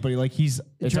making money, but it's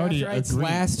draft already rights agreed.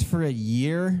 last for a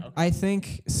year, I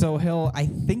think. So I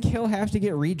think he'll have to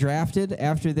get redrafted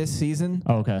after this season.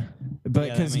 Oh, okay. But Yeah,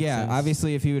 that because makes sense.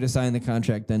 obviously, if he would have signed the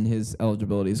contract, then his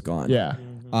eligibility is gone. Yeah.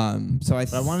 So I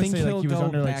But I want to think say he'll like he was go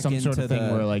under like back some sort into of thing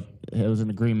the- where like it was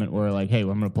an agreement where like, hey, I'm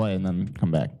going to play and then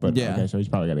come back. But Yeah. okay, so he's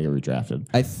probably got to get redrafted.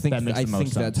 I think that makes I the most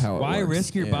think that's sense. how it Why works.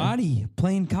 risk your Yeah. body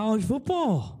playing college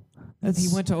football? He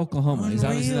went to Oklahoma. He's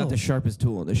obviously Unreal. not the sharpest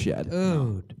tool in the shed.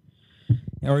 Dude.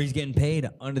 Or he's getting paid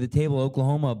under the table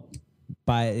Oklahoma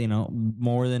by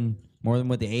more than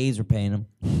what the A's are paying him.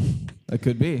 It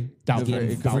could be. Doubtful. It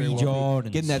could very Free well be.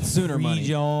 Jordan. Getting that Sooner Free money.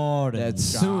 Jordan. That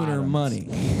Sooner money.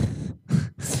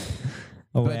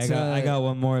 Oh, But, wait, I got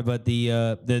one more, but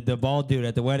the bald dude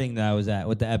at the wedding that I was at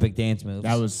with the epic dance moves.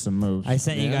 That was some moves. I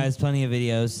sent you Yeah. guys plenty of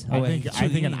videos. I Oh, wait,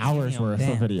 think an hour's worth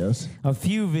damn. of videos. A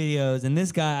few videos, and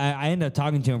this guy, I ended up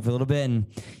talking to him for a little bit, and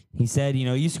He said, he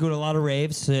used to go to a lot of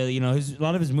raves. So, a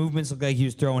lot of his movements look like he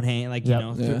was throwing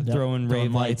throwing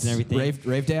rave lights and everything.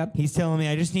 Rave dad. He's telling me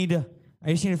I just need to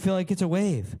feel like it's a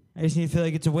wave. I just need to feel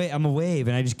like it's a wave. I'm a wave,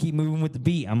 and I just keep moving with the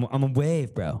beat. I'm a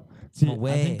wave, bro. See, I'm a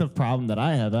wave. I think the problem that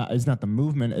I have is not the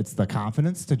movement; it's the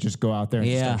confidence to just go out there and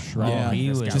Yeah. just start Yeah, shredding. he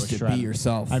This was guy just to shredding. be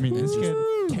yourself. I mean, this kid.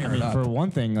 Tear it up. For one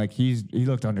thing, like he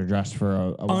looked underdressed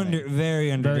for a wedding. Very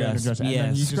underdressed. Very underdressed. And then Yes.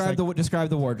 he's just Describe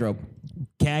the wardrobe.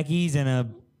 Khakis and a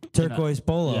turquoise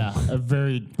polo. Yeah, a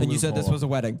very. And you said this was a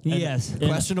wedding. Yes.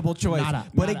 Questionable choice.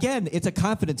 But again, it's a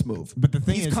confidence move. But the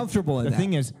thing he's is, comfortable in the that.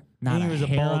 thing is, not He was a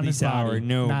hair on baldy his sour. body.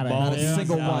 No, not baldy Not a hair on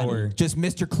single his one. sour. Just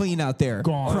Mr. Clean out there,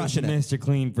 Gone. crushing it. Mr.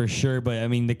 Clean for sure, but I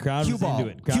mean the crowd Cue was ball.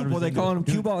 into it. Crowd was They into call it. him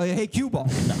cue ball. Hey, cue ball.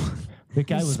 The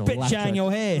guy was Spit electric. shine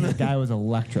your head. The guy was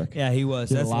electric. Yeah, he was.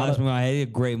 Did a That's the lot last of- move. I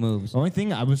had great moves. The only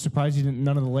thing I was surprised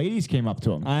none of the ladies came up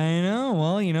to him. I know.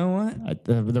 Well, you know what?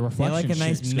 The They reflection. like a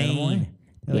nice shit scared him away. mane.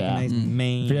 They like Yeah. a nice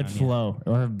mane. If he had on you. flow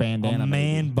or a bandana, A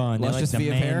man maybe. bun. They like Luscious the V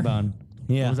of man hair? bun.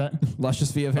 Yeah. What was that?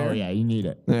 Luscious V of hair. Oh yeah, you need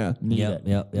it. Yeah. Need Yep, it.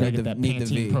 yep, Gotta yep. get that Need the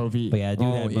V. Pantene Pro V. But yeah, dude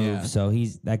Oh, had yeah. moves. So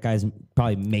that guy's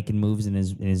probably making moves in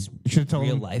his You should have told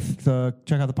real him life. to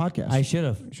check out the podcast. I should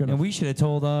have. Should've. And we should have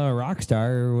told Rockstar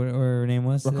or whatever her name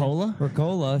was. Ricola?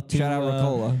 Ricola. To, Shout out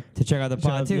Ricola. To check out the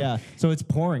pod too. Yeah. So it's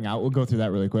pouring out. We'll go through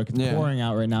that really quick. It's Yeah. pouring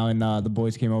out right now, and the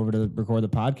boys came over to record the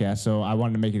podcast. So I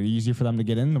wanted to make it easy for them to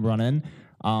get in, to run in.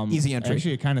 Easy entry.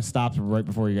 Actually, it kind of stopped right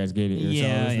before you guys gave it. Here, so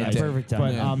Yeah, it was yeah, nice. perfect time.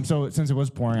 But Yeah. so since it was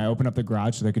pouring, I opened up the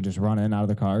garage so they could just run in out of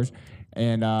the cars.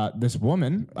 And this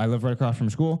woman, I live right across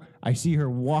from school. I see her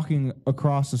walking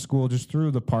across the school, just through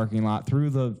the parking lot,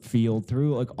 through the field,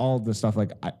 through like all the stuff,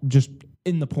 just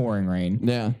in the pouring rain.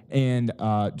 Yeah. And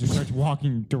just starts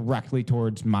walking directly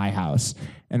towards my house.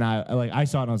 And I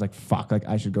saw it and I was like, fuck,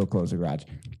 I should go close the garage.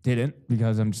 Didn't,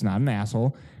 because I'm just not an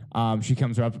asshole. She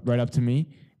comes right up to me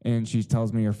and she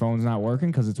tells me your phone's not working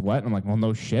because it's wet. And I'm like, well,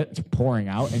 no shit. It's pouring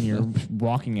out and you're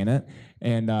walking in it.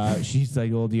 And she's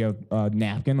like, well, do you have a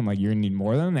napkin? I'm like, you're going to need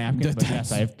more than a napkin. But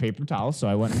yes, I have paper towels. So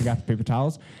I went and got the paper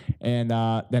towels. And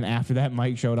then after that,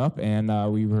 Mike showed up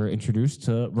and we were introduced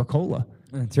to Ricola.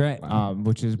 That's right.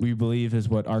 Which is we believe is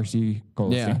what RC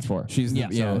Cola Yeah. stands for. She's the,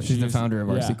 So she's the founder of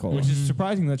RC Cola. which is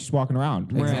surprising that she's walking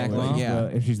around. Exactly, yeah.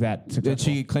 If she's that successful. Did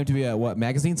she claim to be a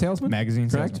magazine salesman? Magazine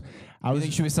correct? salesman. I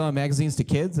think she was selling magazines to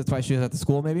kids. That's why she was at the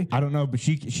school, maybe. I don't know, but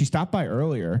she stopped by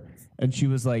earlier and she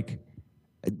was like,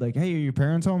 hey, are your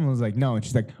parents home? And I was like, no. And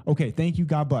she's like, okay, thank you,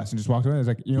 God bless. And just walked away. I was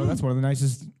like, that's one of the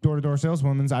nicest door-to-door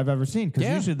saleswomen I've ever seen. Because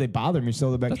Yeah. usually they bother me.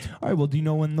 So they're like, all right, well, do you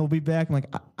know when they'll be back? I'm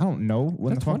like, I don't know.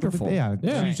 When That's the fuck they'll be wonderful. back.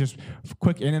 Yeah. She's just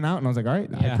quick in and out. And I was like, all right,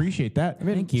 I Yeah. appreciate that.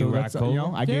 Thank you, that's,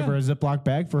 Rock-Cola. I gave her a Ziploc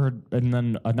bag for her and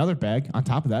then another bag on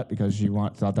top of that because she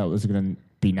thought that was going to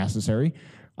be necessary.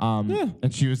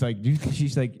 And she was like,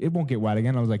 she's like, it won't get wet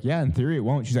again. I was like, yeah, in theory it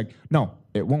won't. She's like, no,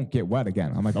 it won't get wet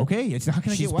again. I'm like, okay, it's not going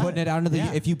to She's get wet. putting it out into the.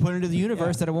 Yeah. If you put it into the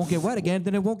universe that it won't get wet again,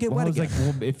 then it won't get Well, wet I was again.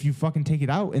 like, well, if you fucking take it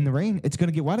out in the rain, it's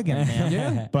gonna get wet again, man.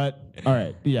 Yeah. But all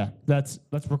right, yeah, that's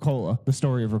Ricola, the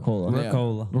story of Ricola. Yeah.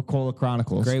 Ricola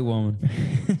Chronicles. Great woman.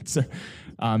 So,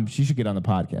 she should get on the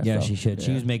podcast. Yeah, though. she should.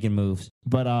 She was making moves.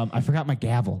 But I forgot my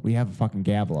gavel. We have a fucking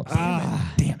gavel up.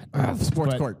 Damn it.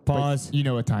 Sports But- court. Pause. You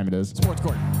know what time it is. Sports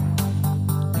court.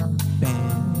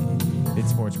 It's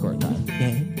sports court time.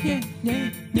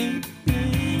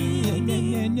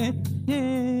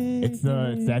 It's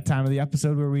that time of the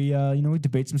episode where we we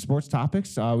debate some sports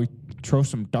topics. We throw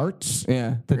some darts.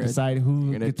 Yeah. To decide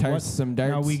who gonna gets toss what. some Now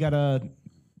darts. we gotta.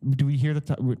 Do we hear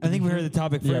the? I think we heard the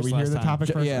topic Yeah, first we hear last the time. topic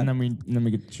first, yeah. and then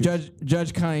we get to choose.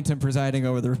 Judge Connington presiding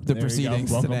over the There you go.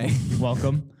 proceedings Welcome. today.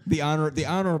 Welcome. The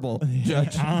honorable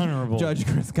Judge Honorable. Judge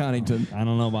Chris Connington I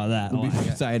don't know about that. will be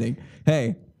presiding.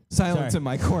 Hey, silence Sorry. in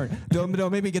my court. Don't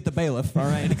make me get the bailiff. All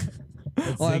right.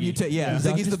 I'll have you Yeah.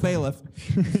 Ziggy's the bailiff,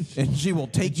 and she will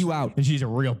take you out. And she's a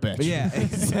real bitch. Yeah,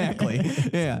 exactly.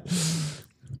 Yeah.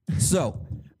 So,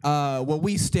 what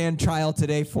we stand trial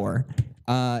today for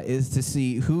is to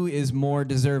see who is more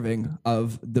deserving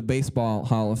of the Baseball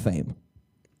Hall of Fame,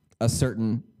 a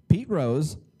certain Pete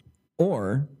Rose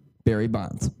or Barry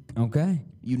Bonds. Okay.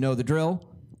 You know the drill.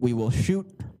 We will shoot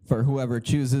for whoever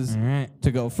chooses All right.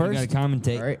 to go You first. got to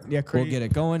commentate. All right. Yeah. We'll get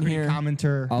it going here.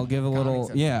 Commenter. I'll give a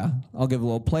little, I'll give a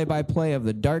little play-by-play of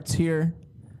the darts here.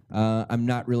 I'm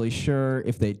not really sure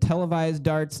if they televise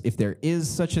darts, if there is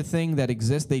such a thing that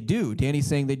exists. They do. Danny's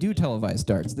saying they do televise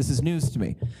darts. This is news to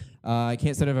me. I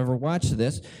can't say I've ever watched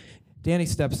this. Danny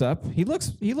steps up. He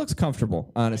looks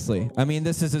comfortable, honestly. I mean,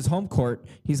 this is his home court.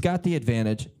 He's got the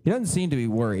advantage. He doesn't seem to be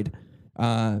worried.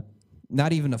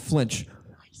 Not even a flinch.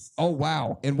 Oh,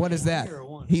 wow. And what is that?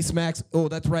 He smacks. Oh,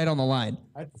 that's right on the line.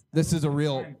 This is a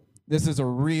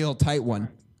real tight one.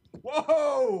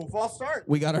 Whoa! False start.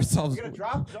 We got ourselves You're gonna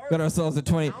drop. got ourselves a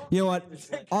 20. You know what?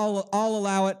 I'll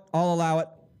allow it. I'll allow it.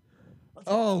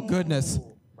 Oh goodness.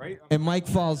 Right. And Mike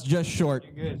falls just short.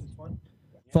 Good.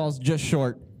 Falls just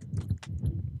short.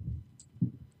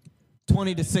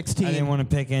 20 to 16. I didn't want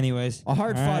to pick anyways. A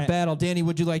hard-fought All right. battle. Danny,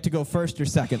 would you like to go first or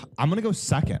second? I'm gonna go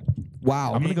second.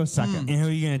 Wow. I'm gonna go second. And who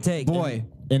are you gonna take? Boy,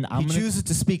 And I'm he gonna chooses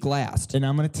to speak last. and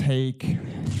I'm gonna take.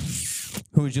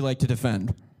 Who would you like to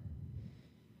defend?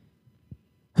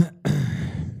 I'm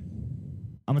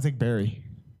gonna take Barry.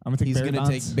 I'm gonna take He's Barry going to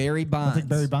Bonds. take Barry I'm Bonds. gonna take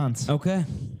Barry Bonds. Okay.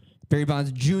 Barry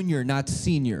Bonds Jr., not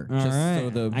senior. All right. So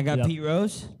the I got Yep. Pete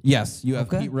Rose. yes, you have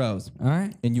Okay. Pete Rose, All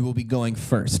right. and you will be going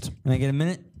first. Can I get a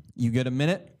minute? You get a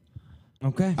minute.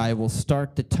 Okay. I will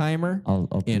start the timer I'll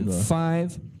do in the-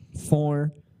 5,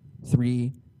 4,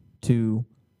 3, 2,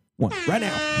 1. Right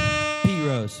now. Pete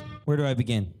Rose. Where do I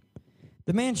begin?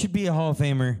 The man should be a Hall of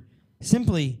Famer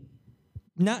simply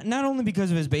not only because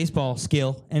of his baseball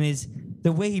skill and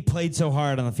the way he played so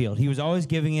hard on the field. He was always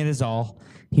giving it his all.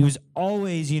 He was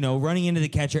always, running into the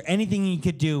catcher, anything he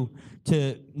could do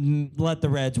to let the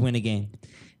Reds win a game.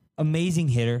 Amazing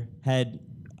hitter, had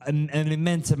an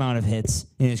immense amount of hits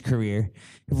in his career,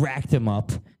 racked him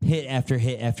up, hit after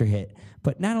hit after hit.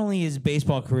 But not only is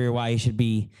baseball career why he should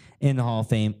be in the Hall of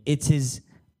Fame, it's his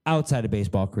outside of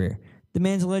baseball career. The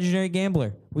man's a legendary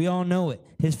gambler. We all know it.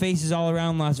 His face is all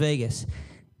around Las Vegas.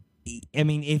 I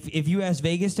mean, if you ask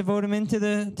Vegas to vote him into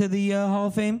the Hall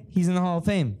of Fame, he's in the Hall of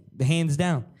Fame, hands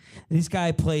down. This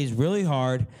guy plays really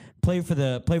hard, play for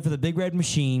the Big Red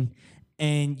Machine,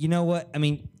 and you know what? I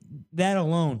mean, that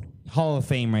alone, Hall of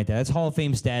Fame right there. That's Hall of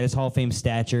Fame status, Hall of Fame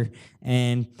stature,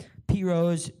 and Pete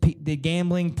Rose, the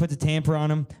gambling puts a tamper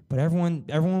on him, but everyone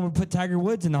would put Tiger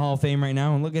Woods in the Hall of Fame right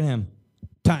now, and look at him.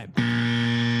 Time.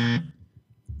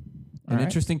 An right.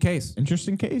 interesting case.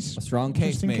 Interesting case. A strong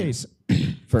case Interesting made case.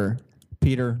 for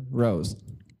Peter Rose.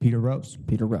 Peter Rose.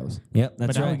 Peter Rose. Yep,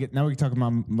 that's But right. now we can talk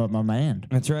about my man.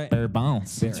 That's right. Barry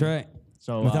Bonds. That's right.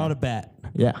 So Without a bat.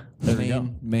 yeah, there we go.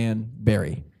 Main man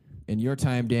Barry. And your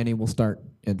time, Danny, will start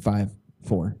in 5,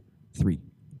 4, 3,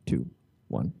 2,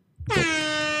 1.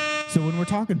 So when we're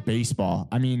talking baseball,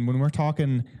 I mean, when we're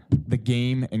talking the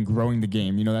game and growing the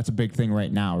game, that's a big thing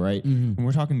right now, right? When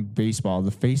we're talking baseball,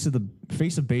 the face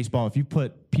of baseball, if you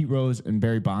put Pete Rose and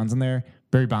Barry Bonds in there,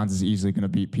 Barry Bonds is easily going to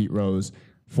beat Pete Rose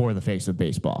for the face of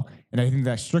baseball. And I think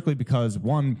that's strictly because,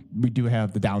 one, we do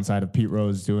have the downside of Pete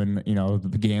Rose doing,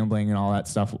 the gambling and all that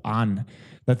stuff on.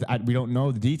 We don't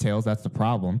know the details. That's the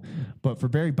problem. But for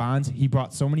Barry Bonds, he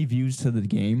brought so many views to the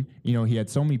game. He had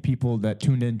so many people that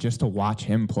tuned in just to watch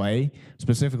him play,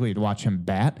 specifically to watch him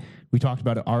bat. We talked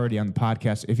about it already on the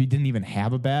podcast. If he didn't even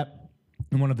have a bat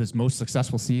in one of his most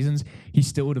successful seasons, he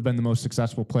still would have been the most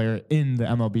successful player in the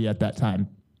MLB at that time.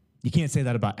 You can't say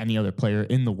that about any other player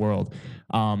in the world.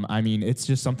 I mean, it's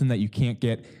just something that you can't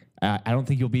get. I don't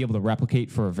think you'll be able to replicate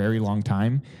for a very long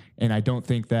time, and I don't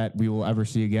think that we will ever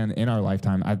see again in our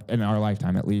lifetime.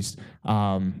 At least.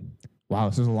 Wow,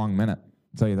 this is a long minute.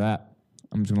 I'll tell you that.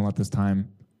 I'm just gonna let this time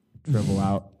dribble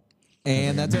out.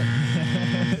 And that's it.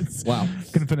 Wow.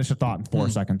 Gonna finish a thought in 4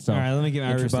 seconds. So All right, let me get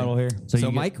my Interesting. rebuttal here. So, you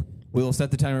get- Mike, we will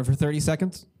set the timer for 30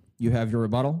 seconds. You have your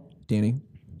rebuttal. Danny,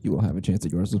 you will have a chance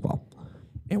at yours as well.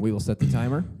 And we will set the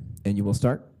timer, and you will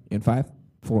start in 5,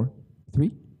 4,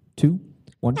 3, 2,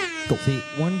 1, go. See,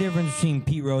 one difference between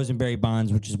Pete Rose and Barry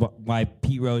Bonds, which is why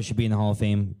Pete Rose should be in the Hall of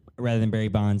Fame rather than Barry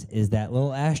Bonds, is that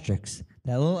little asterisk.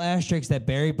 That little asterisk that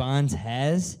Barry Bonds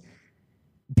has,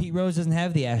 Pete Rose doesn't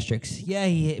have the asterisk.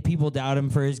 Yeah, people doubt him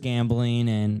for his gambling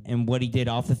and what he did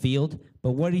off the field,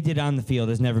 but what he did on the field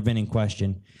has never been in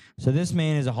question. So this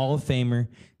man is a Hall of Famer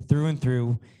through and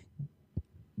through.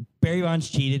 Barry Bonds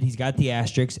cheated. He's got the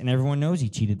asterisk, and everyone knows he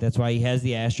cheated. That's why he has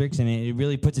the asterisk, and it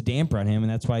really puts a damper on him,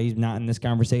 and that's why he's not in this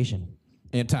conversation.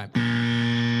 And time.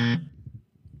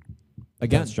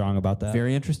 Again, Felt strong about that.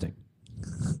 very interesting.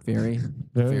 Very,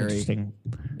 very very interesting.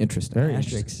 interesting. Very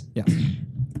Asterisks. Yes.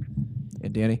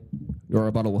 And Danny, your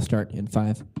rebuttal will start in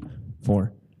 5,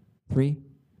 4, 3,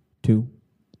 2,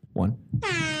 1.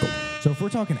 So if we're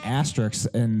talking asterisks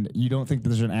and you don't think that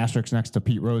there's an asterisk next to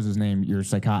Pete Rose's name, you're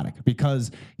psychotic because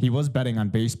he was betting on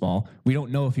baseball. We don't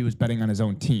know if he was betting on his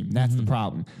own team. That's the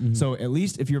problem. So at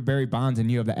least if you're Barry Bonds and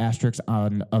you have the asterisk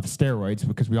of steroids,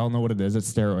 because we all know what it is,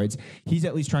 it's steroids, he's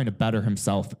at least trying to better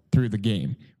himself through the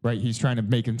game, right? He's trying to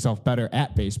make himself better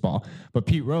at baseball. But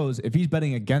Pete Rose, if he's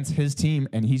betting against his team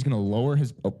and he's going to lower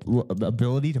his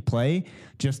ability to play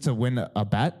just to win a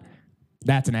bet,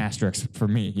 that's an asterisk for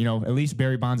me. At least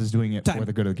Barry Bonds is doing it for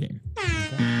the good of the game.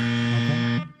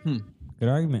 Good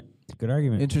argument. Good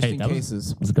argument. Interesting That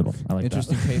cases. was a good one. I like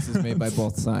Interesting cases made by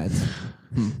both sides.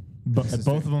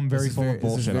 Both of them very full of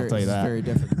bullshit. I'll tell you that. This is very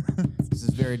different. This is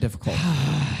very difficult.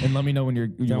 And let me know when you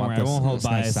Don't want worry, I this. won't hold this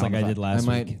nice bias sound like I effect. did last I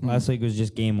might- week. Last week was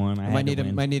just game one. I Might had to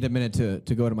win. need a minute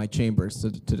to go to my chambers to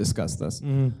discuss this.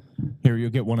 Here, you'll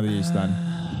get one of these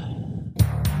then.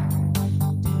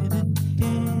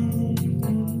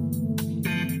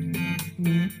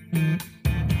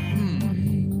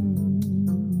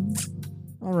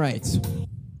 All right.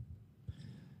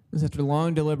 This after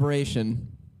long deliberation,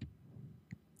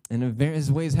 and it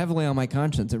weighs heavily on my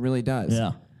conscience. It really does.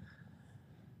 Yeah.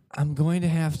 I'm going to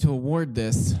have to award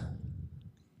this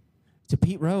to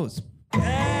Pete Rose. I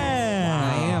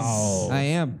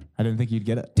am. I didn't think you'd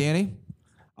get it. Danny,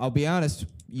 I'll be honest.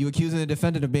 You accusing the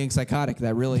defendant of being psychotic.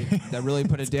 That really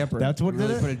put a damper. That's what really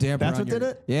did it? put a damper. That's on what did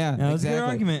your- it? Yeah, That was a good exactly.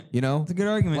 argument. You know, It's a good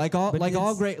argument. Like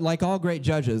all great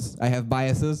judges, I have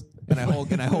biases and I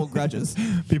hold grudges.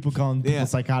 People calling people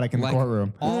psychotic in the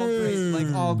courtroom.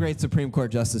 All great Supreme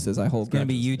Court justices, I hold. It's gonna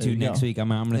be you There two you next go. week. I'm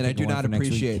gonna. and I think do of one not for next week.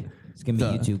 appreciate It's gonna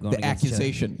be you two going the against each other.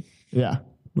 accusation. Yeah.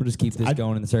 We'll just keep this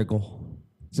going in the circle.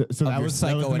 So of that your was the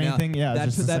main psycho thing. Yeah.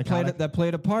 just the psychotic. that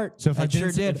played a part. So if I It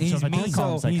sure did- did. so if I didn't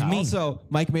call him psychotic- Also,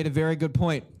 Mike made a very good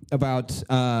point about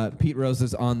Pete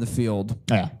Rose's on the field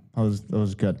Yeah. That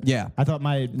was good. Yeah. I thought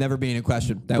my never being in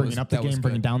question. That bringing was up the that was game,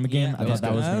 bringing good. down the game. Yeah, I thought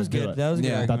that was that was gonna do good. it. That was a good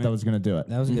Yeah. I thought that argument. was going to do it.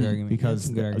 That was a good argument. Because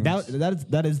Some good arguments.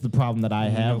 that is the problem that I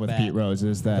have no with bat. Pete Rose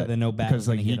is that The no bat because was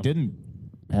like gonna he get him. didn't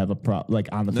have a like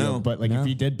on the No. field, but like No. if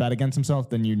he did bet against himself,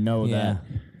 then you know Yeah. that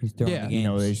He's throwing Yeah. the you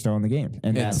know games. he's throwing the game,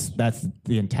 and It's- that's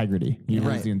the integrity. He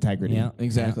Right. has the integrity. Yeah.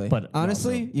 Exactly. But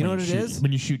honestly, also, you know when what it shoot- is?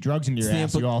 when you shoot drugs into your It's the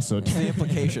ass, impli- you also It's the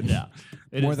implication. yeah.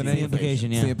 It More is than the anything.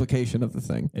 implication, It's yeah. the implication of the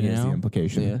thing. It You is the know?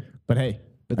 implication. Yeah. But hey,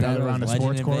 But another that round of was legend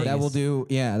sports in court. Vegas. That will do.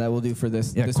 Yeah, that will do for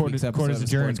this Yeah, this court week's is, episode court is of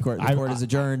adjourned. Sports Court. The court is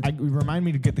adjourned. Remind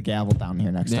me to get the gavel down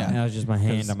here next Yeah. time. That was just my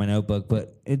hand on my notebook,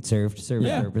 but it served its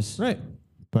purpose. Right.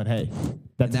 But hey,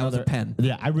 that's that was a another pen.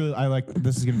 Yeah, I like.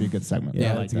 This is gonna be a good segment. Yeah, I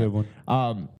like that's a good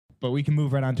one. But we can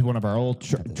move right on to one of our old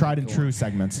tried and true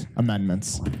segments,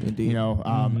 amendments. Indeed. You know,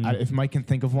 if Mike can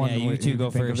think of one, Yeah, you we two can go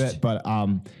think of first. it, but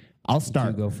I'll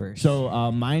start. go first.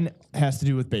 So mine has to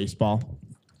do with baseball,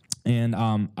 and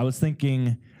I was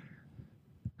thinking.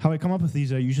 How I come up with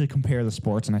these, I usually compare the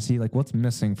sports, and I see like what's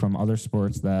missing from other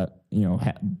sports that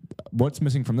what's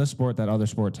missing from this sport that other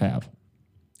sports have,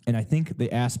 and I think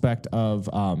the aspect of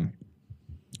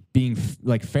being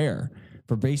fair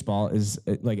for baseball is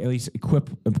like at least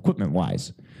equipment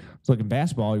wise. So like in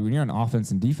basketball, when you're on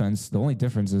offense and defense, the only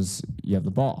difference is you have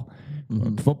the ball.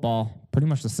 Football, pretty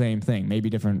much the same thing. Maybe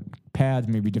different pads,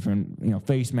 maybe different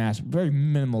face masks, very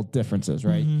minimal differences,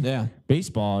 right? Yeah.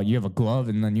 Baseball, you have a glove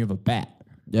and then you have a bat.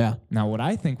 Yeah. Now, what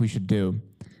I think we should do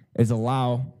is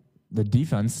allow the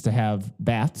defense to have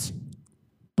bats,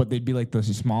 but they'd be like those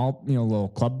small, little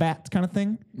club bats kind of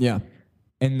thing. Yeah.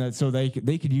 And so they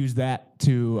could use that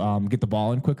to get the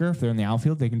ball in quicker. If they're in the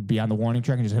outfield, they can be on the warning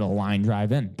track and just hit a line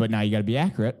drive in. But now you got to be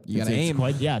accurate. You gotta It's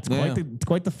aim. It's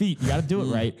quite the feat. You got to do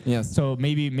it right. Yes. So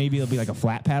maybe it'll be like a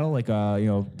flat paddle, like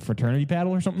a fraternity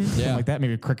paddle or something like that.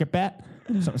 Maybe a cricket bat,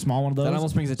 something small one of those. That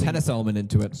almost brings a tennis element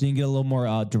into it. So you can get a little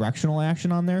more directional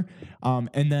action on there.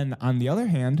 And then on the other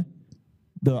hand,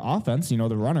 the offense, the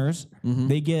runners,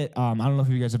 they get, I don't know if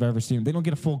you guys have ever seen them, they don't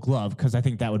get a full glove because I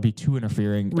think that would be too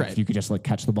interfering. Right. If you could just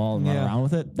catch the ball and run around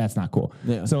with it, that's not cool.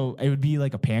 Yeah. So it would be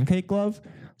like a pancake glove.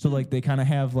 So they kind of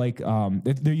have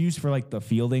they're used for the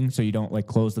fielding, so you don't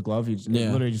close the glove. It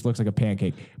literally just looks like a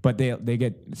pancake. But they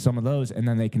get some of those, and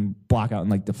then they can block out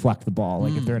and deflect the ball.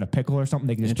 Like if they're in a pickle or something,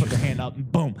 they can just put their hand up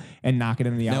and boom and knock it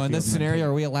into the outfield. Now, in this and then scenario,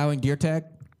 are we allowing deer tag?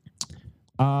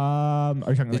 are you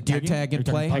talking Is deer pegging? tag in Are you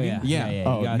talking play? pegging? Yeah. you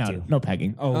Oh, got no, to. no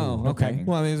pegging. Oh, no okay. pegging.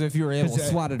 Well, I mean, if you were able to It's,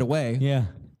 swat it away. Yeah.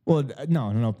 Well,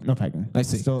 no pegging. I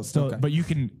see. Still, Okay. but you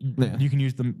can Yeah. you can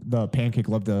use the pancake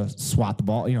glove to swat the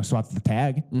ball. Swat the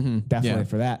tag. Definitely Yeah.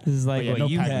 for that. This is like But yeah, what no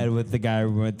you pegging. had with the guy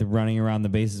with the running around the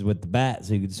bases with the bat,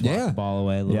 so you could swat Yeah. the ball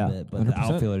away a little bit. But 100%. the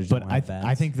outfielders But don't have bats.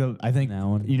 I think That one,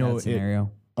 that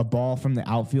scenario. a ball from the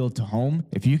outfield to home,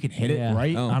 if you can hit Yeah. it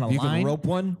right Oh, on a you line, can rope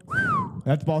one.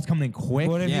 that ball's coming in quick.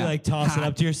 What if Yeah. you toss it Ha.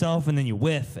 up to yourself and then you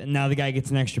whiff, and now the guy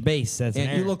gets an extra base? That's an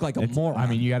And you error. look like a It's- moron. I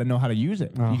mean, you got to know how to use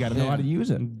it. You got to know yeah. how to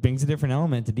use it. It brings a different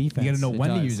element to defense. You got to know It when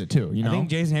to does. use it too. I think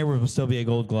Jason Hayward will still be a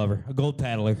gold glover, a gold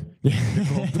paddler.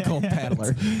 the gold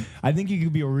paddler. I think you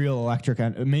could be a real electric.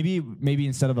 Maybe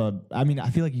instead of I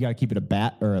feel like you got to keep it a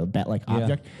bat or a bat-like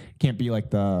object. Can't be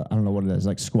like I don't know what it is,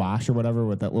 like squash or whatever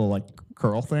with that little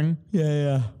curl thing.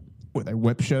 Yeah. With a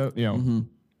whip shit.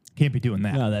 Can't be doing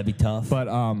that. No, that'd be tough. But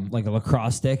like a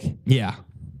lacrosse stick. yeah.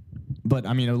 But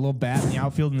a little bat in the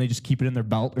outfield, and they just keep it in their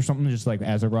belt or something. Just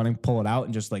as they're running, pull it out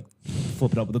and just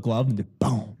flip it up with a glove and just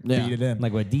boom, Yeah. feed it in.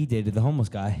 Like what D did to the homeless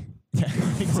guy.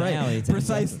 Finale, it's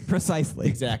Precisely.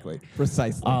 Exactly.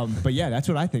 Precisely. But yeah, that's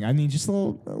what I think. I mean, just a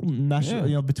little mesh,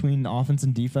 between offense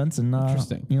and defense, and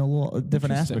Interesting. a little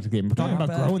different aspect of the game. We're talking Not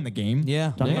about bad. growing the game.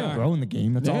 Yeah. talking Yeah. about growing the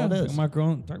game. That's all it is. Talking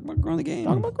about growing the game.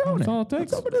 Talking about growing That's it. all it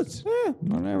takes. That's all it is. Yeah.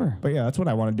 Whatever. But yeah, that's what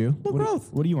I want to do. Little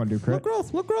growth. What do you want to do, Craig?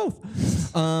 What growth?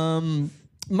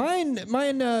 Mine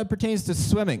pertains to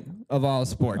swimming of all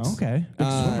sports. Okay. Big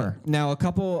swimmer. Now, a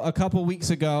couple weeks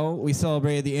ago, we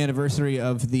celebrated the anniversary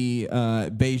of the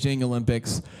Beijing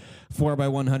Olympics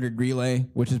 4x100 relay,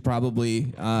 which is probably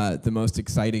the most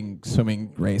exciting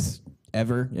swimming race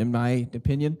ever, in my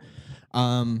opinion.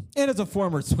 And as a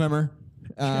former swimmer,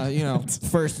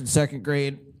 first and second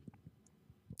grade,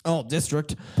 all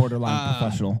district, Borderline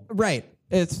professional. Right.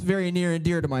 It's very near and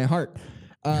dear to my heart.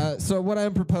 So what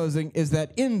I'm proposing is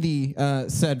that in the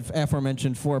said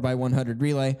aforementioned 4x100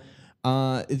 relay,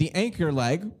 the anchor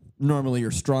leg, normally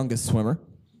your strongest swimmer,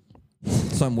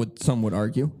 some would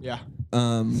argue. Yeah. There's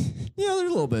a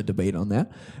little bit of debate on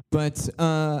that, but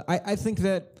I think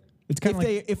that It's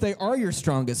kinda if they are your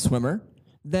strongest swimmer,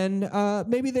 then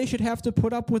maybe they should have to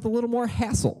put up with a little more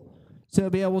hassle to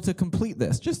be able to complete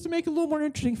this, just to make it a little more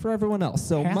interesting for everyone else.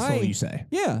 So Hassle, you say?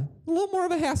 Yeah, a little more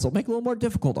of a hassle, make it a little more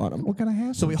difficult on them. What kind of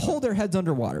hassle? So we hold their heads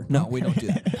underwater. No, we don't do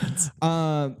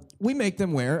that. We make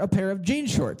them wear a pair of jean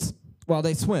shorts while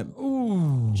they swim.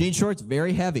 Ooh. Jean shorts,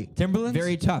 very heavy. Timberlands?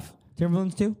 Very tough.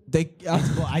 Timberlands too? They.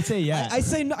 Well, I say yeah. I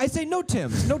say no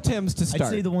Tims. No Tims to I'd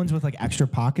start. say the ones with like extra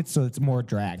pockets, so it's more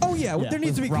drag. Oh yeah, there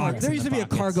needs to be Rockets there in needs the to be a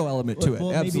pockets. cargo element to it.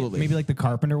 Well, Absolutely. Maybe like the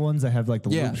carpenter ones that have like the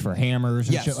Yeah. loops for hammers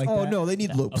and Yes. shit like that. Oh no, they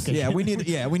need loops. Okay. Yeah, we need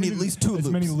at least two as loops.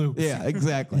 many loops. Yeah,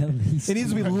 exactly. It needs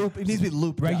to be loop. It needs to be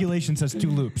looped. up. Regulation says 2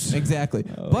 loops. Exactly.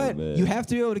 But you have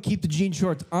to be able to keep the jean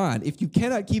shorts on. If you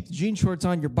cannot keep the jean shorts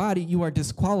on your body, you are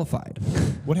disqualified.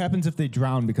 What happens if they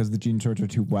drown because the jean shorts are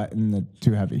too wet and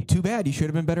too heavy? Too bad. You should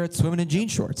have been better at swimming in jean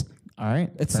shorts. All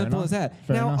right. It's fair simple enough. as that.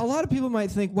 Fair Now, enough. a lot of people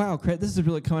might think, wow, Craig, this is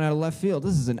really coming out of left field.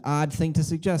 This is an odd thing to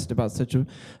suggest about such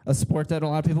a sport that a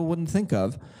lot of people wouldn't think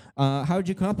of. How did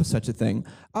you come up with such a thing?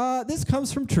 This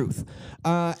comes from truth.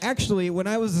 Actually, when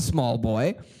I was a small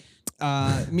boy,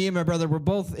 me and my brother were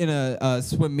both in a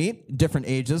swim meet, different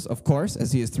ages, of course,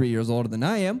 as he is 3 years older than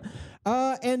I am.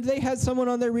 And they had someone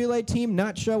on their relay team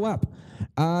not show up.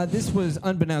 This was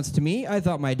unbeknownst to me. I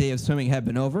thought my day of swimming had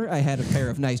been over. I had a pair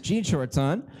of nice jean shorts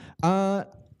on.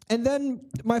 And then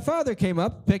my father came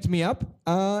up, picked me up,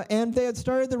 and they had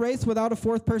started the race without a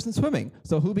fourth person swimming.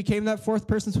 So who became that fourth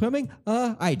person swimming?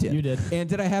 I did. You did. And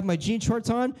did I have my jean shorts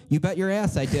on? You bet your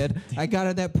ass I did. I got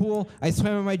in that pool, I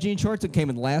swam in my jean shorts, and came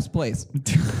in last place.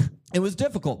 It was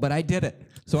difficult, but I did it.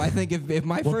 So I think if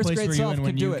my What first place grade were you self in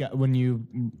could do it, when you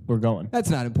were going? that's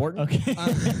not important. Okay.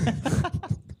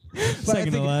 But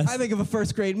Second to last. I think if a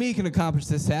first grade me can accomplish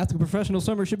this task, a professional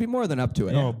swimmer should be more than up to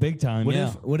it. Oh, big time. What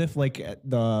yeah. if like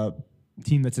the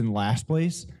team that's in last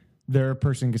place, their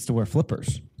person gets to wear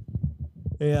flippers?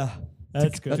 Yeah.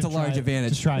 That's good. That's a large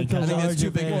advantage. to try and I catch think up. that's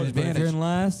too big of an If you're advantage. in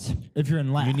last, If you're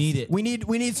in last, you need it. We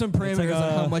need some parameters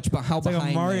on how it's like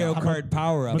behind a Mario they are. Kart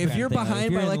power up. If you're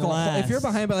behind by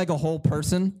like a whole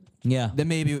person, yeah. then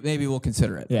maybe we'll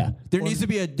consider it. Yeah. There needs to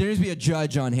be a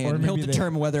judge on hand, Or and he'll maybe they-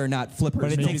 determine whether or not flippers.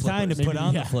 But it no takes time to flippers. put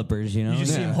on yeah. the flippers, you know. You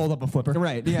just see him hold up a flipper.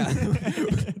 Right. Yeah.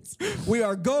 We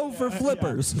are go for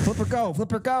flippers. Flipper go,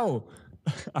 flipper go.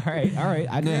 All right.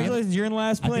 Congratulations, you're in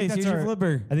last I think place. that's Here's your our-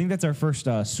 flipper. I think that's our first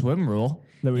swim rule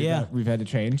that we've had to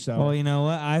change. So Well, you know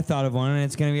what? I thought of one, and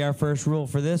it's going to be our first rule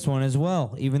for this one as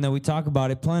well, even though we talk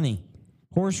about it plenty.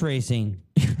 Horse racing.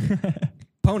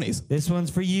 Ponies. This one's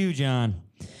for you, John.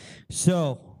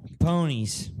 So,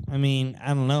 ponies. I mean, I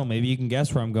don't know. Maybe you can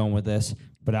guess where I'm going with this,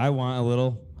 but I want a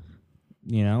little,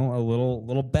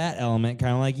 little bat element,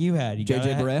 kind of like you had. You JJ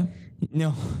gotta Barea.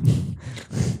 No.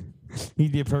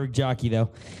 He'd be a perfect jockey,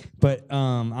 though. But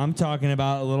I'm talking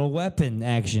about a little weapon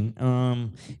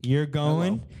action. You're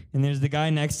going, and there's the guy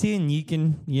next to you, and you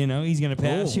can, he's going to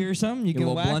pass you or something. You A can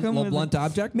little whack blunt, him little with blunt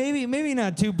object. Maybe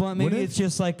not too blunt. Maybe if- it's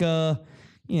just like a,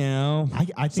 I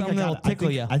think something I that'll got it.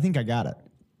 tickle you. I think I got it.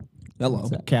 Hello.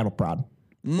 Cattle prod.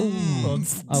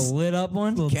 A lit up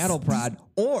one. Cattle prod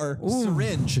or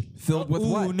syringe filled with Ooh,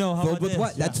 what? no, how filled about with this?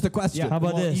 what? That's the question. How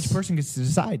about this? Each person gets to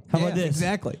decide. How about Yeah, this?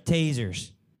 exactly.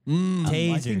 Tasers.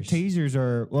 I think tasers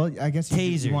are. Well, I guess you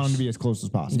Tasers. want them to be as close as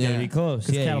possible. You gotta Yeah. be close.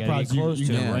 'Cause Yeah, cattle you gotta prods, be close you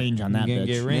to get it. range on that You can bitch.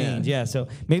 get range. Yeah. So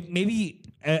maybe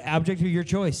an object of your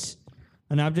choice.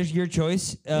 An object of your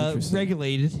choice,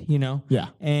 regulated. Yeah.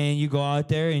 And you go out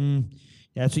there, and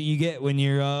that's what you get when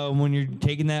you're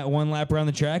taking that one lap around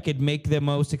the track. It'd make the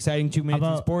most exciting 2 minutes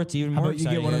in sports even How more about you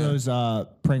exciting. get one of those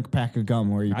prank pack of gum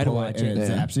where you I'd pull watch it and it, it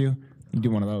yeah. zaps you? You do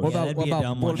one of those. What Yeah, about that'd be a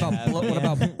dumb one to have. what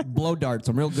about blow darts?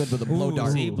 I'm real good with a blow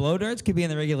dart. See, blow darts could be in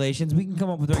the regulations. We can come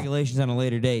up with regulations on a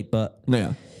later date, but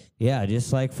Yeah. yeah,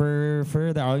 just like for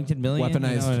the Arlington Million,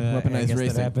 Weaponized I guess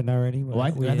racing. that happened already. Well,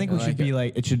 I think we like should be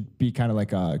like it should be kind of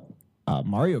like a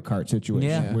Mario Kart situation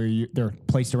Yeah. where they're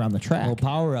placed around the track. Well,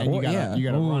 power up. And you Or- gotta, yeah. you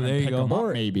gotta Ooh, run there and you pick go. them up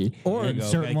Or- maybe. or and go,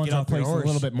 certain okay, ones get are off your placed a horse.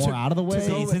 little bit more out of the way.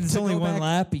 See, since it's only go one back-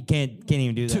 lap, you can't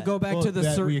even do that. To go back Well, to the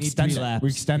that certain we extend three it. laps. We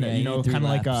extend Yeah, it. You you know, need three kind of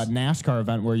like a laps. NASCAR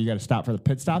event where you got to stop for the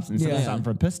pit stops. Instead of Yeah. stopping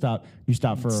for a pit stop, you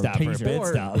stop for Stop a for a taser. pit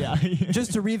stop. Yeah.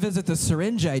 Just to revisit the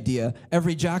syringe idea,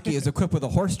 every jockey is equipped with a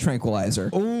horse tranquilizer.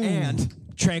 And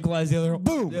tranquilize the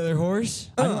other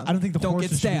horse. I don't think the Don't horses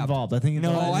get should be stabbed. involved. I think it's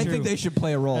No, all- I true. think they should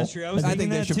play a role. That's true. I was think thinking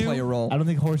they that should too. play a role. I don't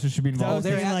think horses should be I involved. was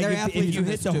they're thinking, a- like, they're if athletes you in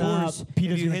hit this the too. horse,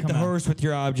 Peter's if you gonna hit the come out. horse with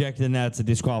your object, then that's a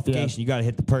disqualification. Yeah. You got to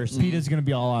hit the person. PETA's going to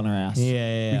be all on our ass.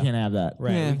 Yeah. We can't have that.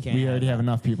 Right. Yeah. We, can't We already that. have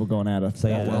enough people going at us. So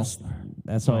yeah, Well,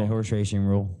 that's So- my horse racing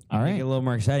rule. All Make right. it a little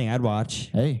more exciting. I'd watch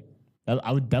Hey,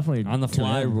 I would definitely on the tune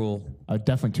fly in. rule. I would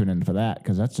definitely tune in for that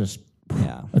because that's just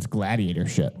Yeah. that's gladiator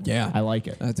shit. Yeah. I like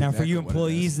it. That's Now, for you exactly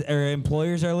what it is. employees or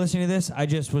employers that are listening to this, I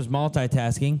just was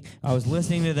multitasking. I was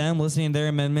listening to them, listening to their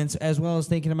amendments, as well as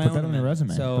thinking of my Put own that on your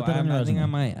amendments. resume. So Put that on your I think resume. I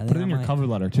might. Put it in your cover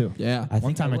letter too. Yeah. I One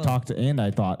think time I will. talked to and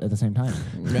I thought at the same time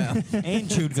Yeah. and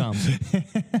chewed gum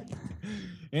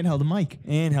and held a mic.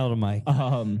 and held a mic.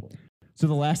 So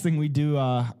the last thing we do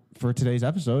for today's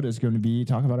episode is going to be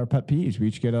talk about our pet peeves. We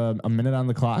each get a minute on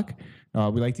the clock.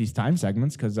 We like these time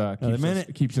segments because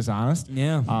keeps us honest.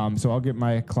 Yeah. So I'll get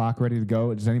my clock ready to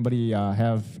go. Does anybody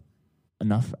have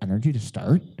enough energy to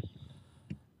start?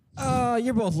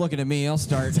 You're both looking at me. I'll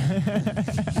start.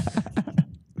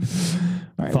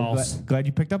 All right, False. Glad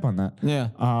you picked up on that. Yeah.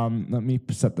 Let me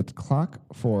set the clock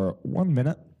for 1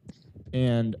 minute,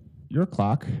 and your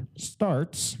clock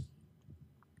starts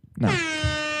now.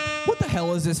 What the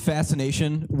hell is this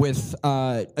fascination with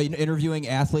interviewing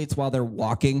athletes while they're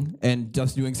walking and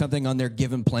just doing something on their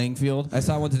given playing field? I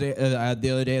saw one today, the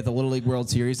other day at the Little League World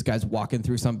Series. The guy's walking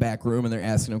through some back room and they're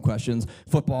asking him questions.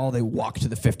 Football, they walk to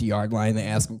the 50-yard line. They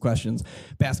ask him questions.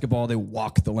 Basketball, they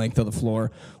walk the length of the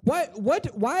floor.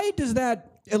 Why does that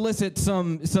elicit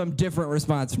some different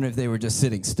response from if they were just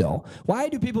sitting still? Why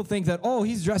do people think that, oh,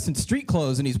 he's dressed in street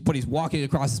clothes and he's walking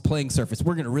across his playing surface?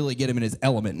 We're going to really get him in his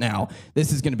element now.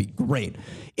 This is going to be great.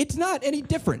 It's not any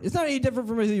different. It's not any different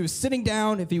from if he was sitting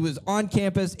down, if he was on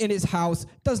campus, in his house.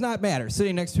 Does not matter.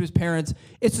 Sitting next to his parents.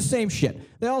 It's the same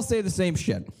shit. They all say the same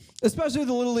shit. Especially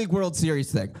the Little League World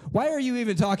Series thing. Why are you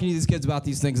even talking to these kids about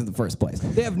these things in the first place?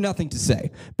 They have nothing to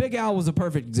say. Big Al was a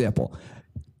perfect example.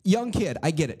 Young kid,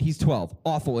 I get it. He's 12.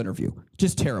 Awful interview.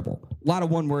 Just terrible. A lot of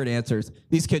one-word answers.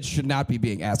 These kids should not be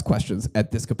being asked questions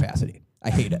at this capacity. I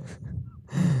hate it.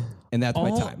 And that's my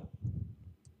time.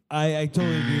 I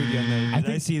totally agree with you on that.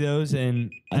 I see those, and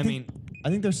I mean, I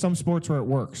think there's some sports where it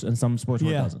works and some sports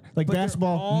where Yeah. it doesn't. Like But they're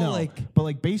basketball, all no. like- But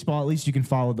like baseball, at least you can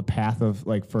follow the path of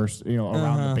like first,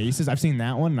 around the bases. I've seen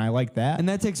that one and I like that. and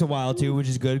that takes a while too, which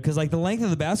is good because like the length of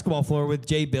the basketball floor with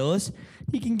Jay Billis,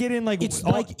 he can get in like It's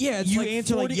all- like- yeah, it's you like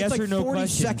answer 40 like yes it's like or no 40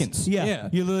 questions. seconds. Yeah. Yeah.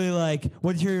 You're literally like,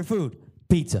 what's your food?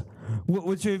 Pizza.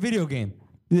 What's your video game?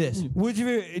 This. What's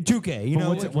your 2K? You But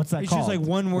know, what's that it's called? just like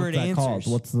one word What's that called?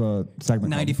 answers. What's the segment?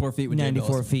 94 feet with Jay 94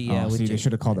 Billis. feet. Called? Yeah. Oh, with see, Jay- they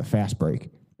should have called it fast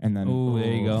break. And then, Ooh,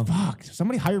 there you go. Fuck!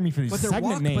 Somebody hire me for these But they're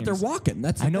segment walking. names. But they're walking.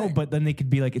 That's the I know, thing. but then they could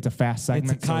be like, it's a fast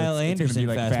segment. Kyle so it's gonna Anderson be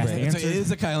like fast fast break. It answers. is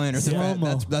a Kyle Anderson.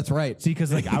 Slow-mo. That's right. See,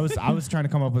 because like I was trying to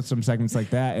come up with some segments like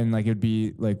that, and like it'd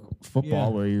be like football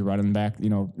Yeah. where you're running back,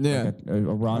 Yeah. like a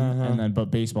run, and then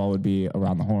but baseball would be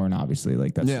around the horn, obviously.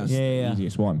 Like that's Yeah. just Yeah. the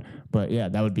easiest one. But yeah,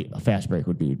 that would be a fast break.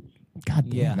 Would be, god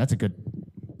damn, Yeah. that's a good.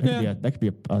 That could be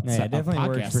a Yeah, it definitely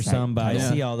works for some, but I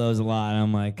Yeah. see all those a lot, and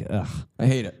I'm like, ugh. I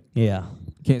hate it. Yeah.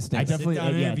 Can't stand I it. definitely,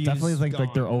 down interviews, definitely think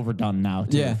like they're gone. overdone now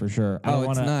too, Yeah. for sure. I Oh,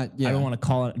 don't it's wanna, not- yeah. I don't want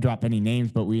to drop any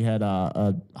names, but we had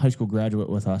a high school graduate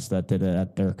with us that did it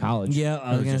at their college. Yeah,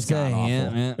 I was It gonna just say, god-awful.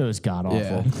 yeah. It was god awful.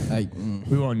 Yeah.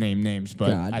 We won't name names,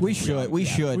 but God, I we think should. ought- We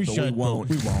should, We but should. we won't.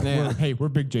 We won't. Yeah. We're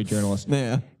big J journalists.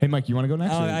 Yeah. Hey, Mike, you want to go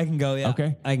next? Oh, or- I can go. Yeah.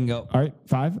 Okay. I can go. All right.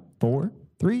 5, 4,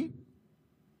 3,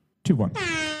 2, 1.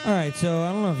 All right, so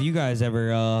I don't know if you guys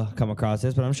ever come across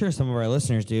this, but I'm sure some of our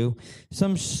listeners do.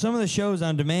 Some of the shows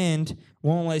on demand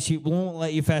won't let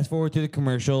you fast forward through the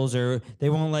commercials, or they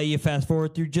won't let you fast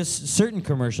forward through just certain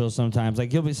commercials. Sometimes,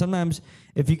 like sometimes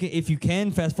if you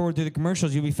can fast forward through the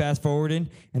commercials, you'll be fast forwarding,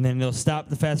 and then they'll stop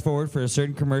the fast forward for a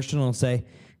certain commercial and it'll say,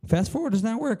 fast forward does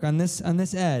not work on this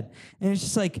ad, and it's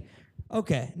just like,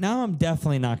 okay, now I'm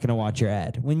definitely not going to watch your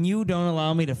ad. When you don't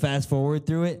allow me to fast forward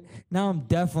through it, now I'm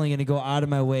definitely going to go out of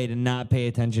my way to not pay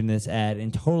attention to this ad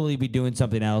and totally be doing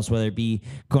something else, whether it be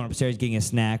going upstairs, getting a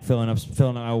snack, filling up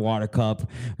my water cup,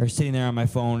 or sitting there on my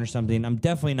phone or something. I'm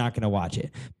definitely not going to watch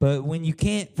it. But when you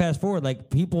can't fast forward, like,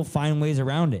 people find ways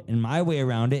around it. And my way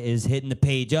around it is hitting the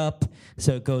page up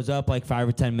so it goes up like 5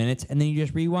 or 10 minutes, and then you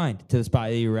just rewind to the spot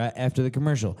that you were at after the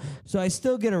commercial. So I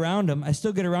still get around them. I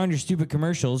still get around your stupid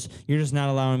commercials. You're just not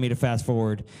allowing me to fast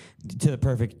forward to the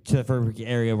perfect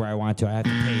area where I want to. I have to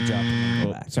page up and then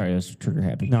go back. Sorry, that's trigger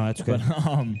happy. No, that's good.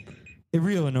 But, It's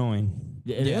real annoying.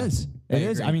 it is. I It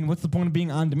is. agree. I mean, what's the point of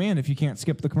being on demand if you can't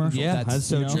skip the commercial? Yeah, that's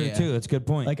so you know? true Yeah. too. That's a good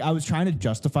point. Like, I was trying to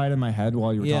justify it in my head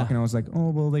while you were Yeah. talking. I was like, oh,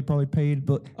 well, they probably paid,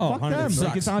 but Oh, fuck them. 100%.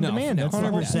 Like, it's on No, demand. no, That's the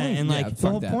whole 100%. point. And, like, Yeah, the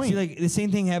fuck whole that. point. See, like, the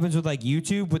same thing happens with like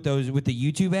YouTube with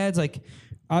the YouTube ads. Like,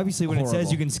 obviously, when it says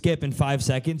Horrible. you can skip in 5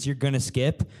 seconds, you're gonna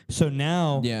skip. So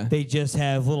now Yeah. they just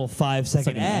have little 5-second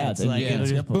Second ads. ads, and Like, you it'll can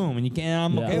just skip 'em. boom, and you can.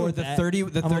 I'm Yeah. okay Or with the that. 30 I'm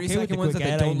okay with second the ones that quick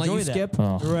they ad. I don't let you enjoy that. skip.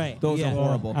 Oh. Right. Those yeah. are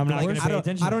horrible. I'm not Like, gonna I pay don't-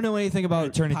 attention. I don't know anything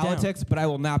about turn it down. politics, but I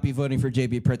will not be voting for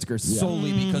JB Pritzker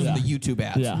solely because of the YouTube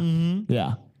ads. Yeah. Mm-hmm.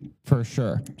 Yeah. For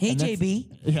sure. Hey, And that's- JB.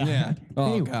 Yeah. Yeah.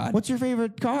 Oh, Hey, God. What's your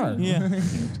favorite car? Yeah.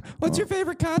 What's your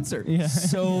favorite concert? Yeah.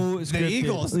 So The scripted.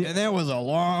 Eagles. And that was a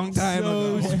long time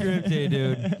So ago. scripted,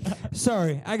 dude.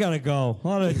 Sorry, I gotta go. A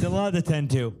lot to tend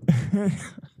to.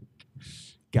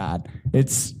 God,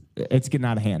 it's getting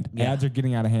out of hand. Yeah. Ads are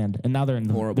getting out of hand, and now they're in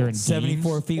Horrible. they're in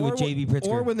 74 games. feet with JB Pritzker.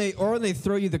 Or when they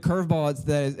throw you the curveball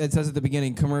that it says at the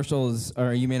beginning, commercials,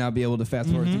 or you may not be able to fast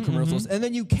forward through commercials, and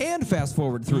then you can fast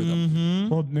forward through them.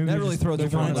 Well, maybe That they're really just- throws they're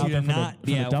your throwing it mind out off. there You for, not-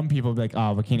 the yeah. dumb people. Like,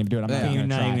 oh, we can't even do it. I'm Yeah. not even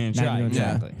Not even gonna gonna try. try.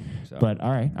 Exactly. So. But all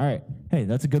right. Hey,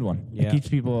 that's a good one. Yeah. It keeps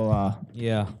people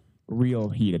Yeah. real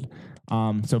heated.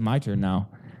 So my turn now,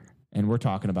 and we're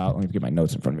talking about. Let me get my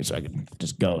notes in front of me so I can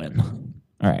just go in.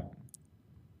 All right.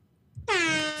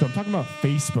 So I'm talking about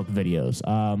Facebook videos.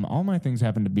 All my things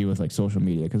happen to be with like social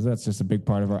media because that's just a big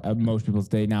part of most people's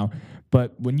day now.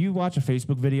 But when you watch a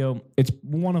Facebook video, it's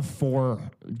one of 4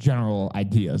 general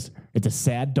ideas. It's a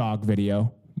sad dog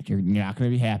video. You're not going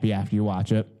to be happy after you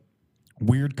watch it.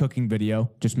 Weird cooking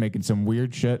video, just making some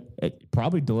weird shit.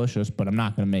 Probably delicious, but I'm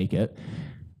not going to make it.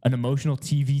 An emotional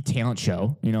TV talent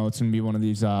show. You know, it's going to be one of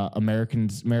these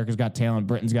America's Got Talent,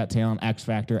 Britain's Got Talent, X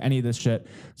Factor, any of this shit.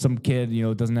 Some kid, you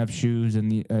know, doesn't have shoes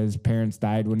and his parents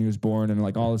died when he was born and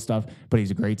like all this stuff, but he's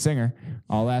a great singer,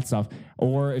 all that stuff.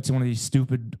 Or it's one of these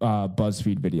stupid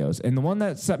BuzzFeed videos. And the one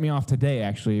that set me off today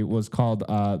actually was called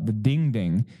The Ding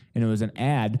Ding. And it was an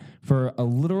ad for a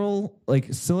literal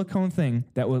like silicone thing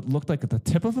that looked like at the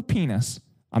tip of a penis.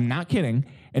 I'm not kidding.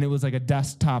 And it was like a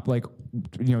desktop, like,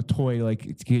 you know, toy,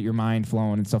 like to get your mind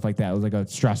flowing and stuff like that. It was like a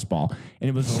stress ball. And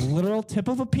it was a literal tip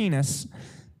of a penis,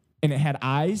 and it had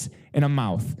eyes and a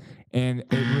mouth. And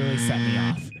it really set me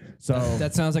off. So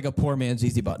That sounds like a poor man's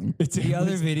easy button. The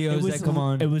other videos that come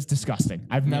on. It was disgusting.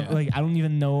 I've never, like, I don't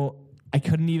even know. I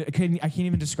can't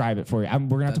even describe it for you.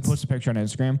 We're gonna have to post a picture on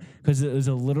Instagram because it was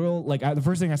a literal, like, the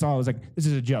first thing I saw was like, this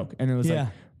is a joke. And it was Yeah. like,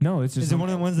 no, it's just. Is it one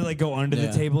of the ones that like go under Yeah.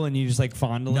 the table and you just like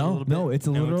fondle it a little bit? No, it's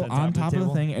a No, literal on top of the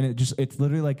table? thing, and it's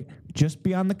literally like just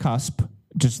beyond the cusp.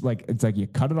 Just like it's like you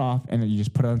cut it off and then you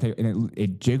just put it on the table and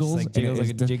it jiggles. It's like jiggles and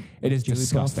like a jig- it is jigglypuff.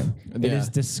 disgusting. It Yeah. is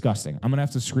disgusting. I'm gonna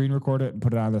have to screen record it and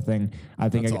put it on the thing. I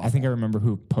think That's I think I remember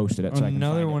who posted it. So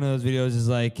Another one of those videos is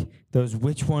like those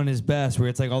which one is best, where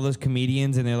it's like all those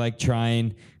comedians and they're like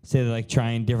trying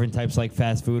different types of like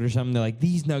fast food or something. They're like,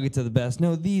 these nuggets are the best.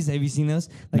 No, these. Have you seen those?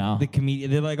 Like No. the comedian.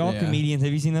 They're like all Yeah. comedians.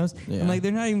 Have you seen those? Yeah. I'm like,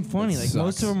 they're not even funny. That Like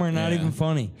most sucks. of them are not Yeah. even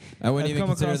funny. I wouldn't I've even come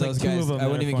consider across, like, those 2 guys. of them I that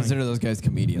wouldn't are even funny. consider those guys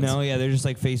comedians. No, yeah, they're just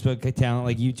like Facebook talent,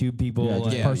 like YouTube people. Yeah,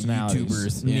 like, just personalities.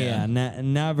 YouTubers. Yeah,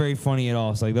 not very funny at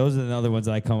all. So like those are the other ones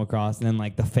that I come across, and then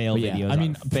like the fail But yeah, videos. I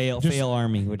mean, fail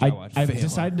army, which I watch. I've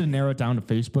decided to narrow it down to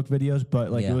Facebook videos,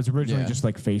 but like Yeah. it was originally Yeah. just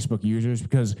like Facebook users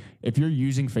because if you're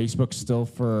using Facebook still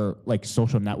for like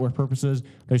social network purposes,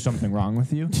 there's something wrong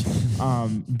with you.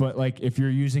 But like if you're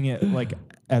using it like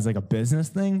as like a business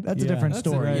thing, that's a Yeah. different That's a-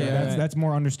 story. yeah. That's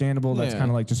more understandable. That's Yeah. kind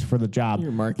of like just for the job.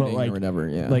 Your marketing but like, or whatever.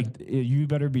 Yeah. Like you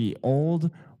better be old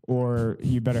or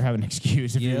you better have an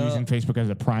excuse if you're Yeah. using Facebook as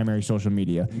a primary social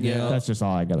media. Yeah. That's just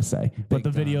all I gotta say. But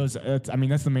the time. videos, I mean,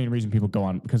 that's the main reason people go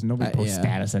on because nobody posts yeah.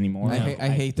 status anymore. I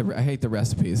hate the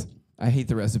recipes. I hate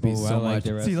the recipes Ooh, I so like much.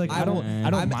 the See, like I don't.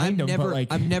 I don't mind them, never, but like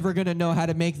I'm never gonna know how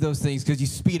to make those things because you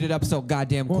speed it up so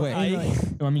goddamn quick. I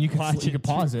mean, you can Watch you it can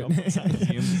pause too,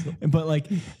 it, but like,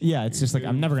 yeah, it's just like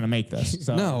I'm never gonna make this.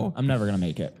 So No. I'm never gonna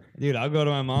make it. Dude, I'll go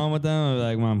to my mom with them. I'll be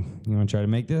like, Mom, you want to try to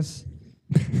make this?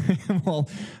 Well,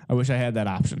 I wish I had that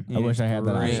option. I wish I had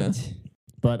that Great. option.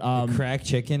 But Crack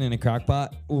chicken in a crock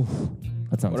pot. Ooh.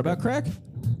 that sounds What about good. crack?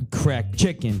 Crack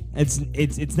chicken.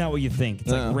 It's not what you think.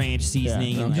 It's like ranch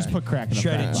seasoning Yeah, and just put crack in a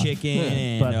shredded crock pot. chicken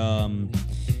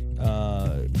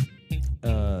and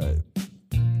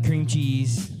cream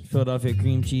cheese, Philadelphia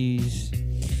cream cheese,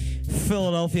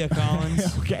 Philadelphia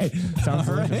Collins. Okay, sounds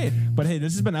delicious. But hey,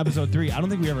 this has been episode 3. I don't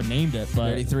think we ever named it,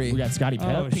 but 33. we got Scotty Pitt.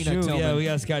 Oh Peanut shoot! Tillman. Yeah, we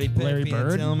got Scotty Pitt, Larry Peanut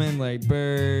Bird. Tillman, Larry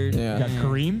Bird. Yeah. We got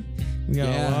Kareem. We got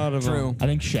a lot of true. them. I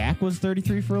think Shaq was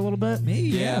 33 for a little bit. Maybe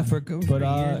Yeah. for a But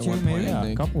year or two, one point, maybe. I yeah,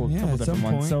 think. a couple Yeah, at different some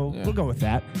ones. point. So Yeah. we'll go with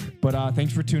that. But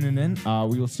thanks for tuning in.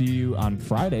 We will see you on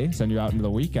Friday. Send you out into the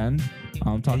weekend.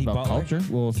 Talk Eddie about Butler. culture.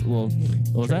 We'll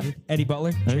what was that? Eddie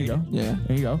Butler. There you go. Yeah.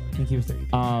 There you go. I think he was 30.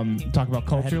 Talk about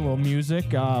culture, a little music,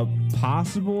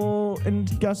 possible in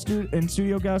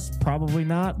studio guests, probably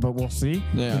not, but we'll see.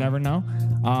 Yeah. You never know.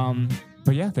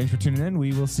 But yeah, thanks for tuning in.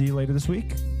 We will see you later this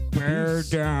week. Bear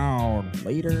Peace. down.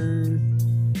 Later.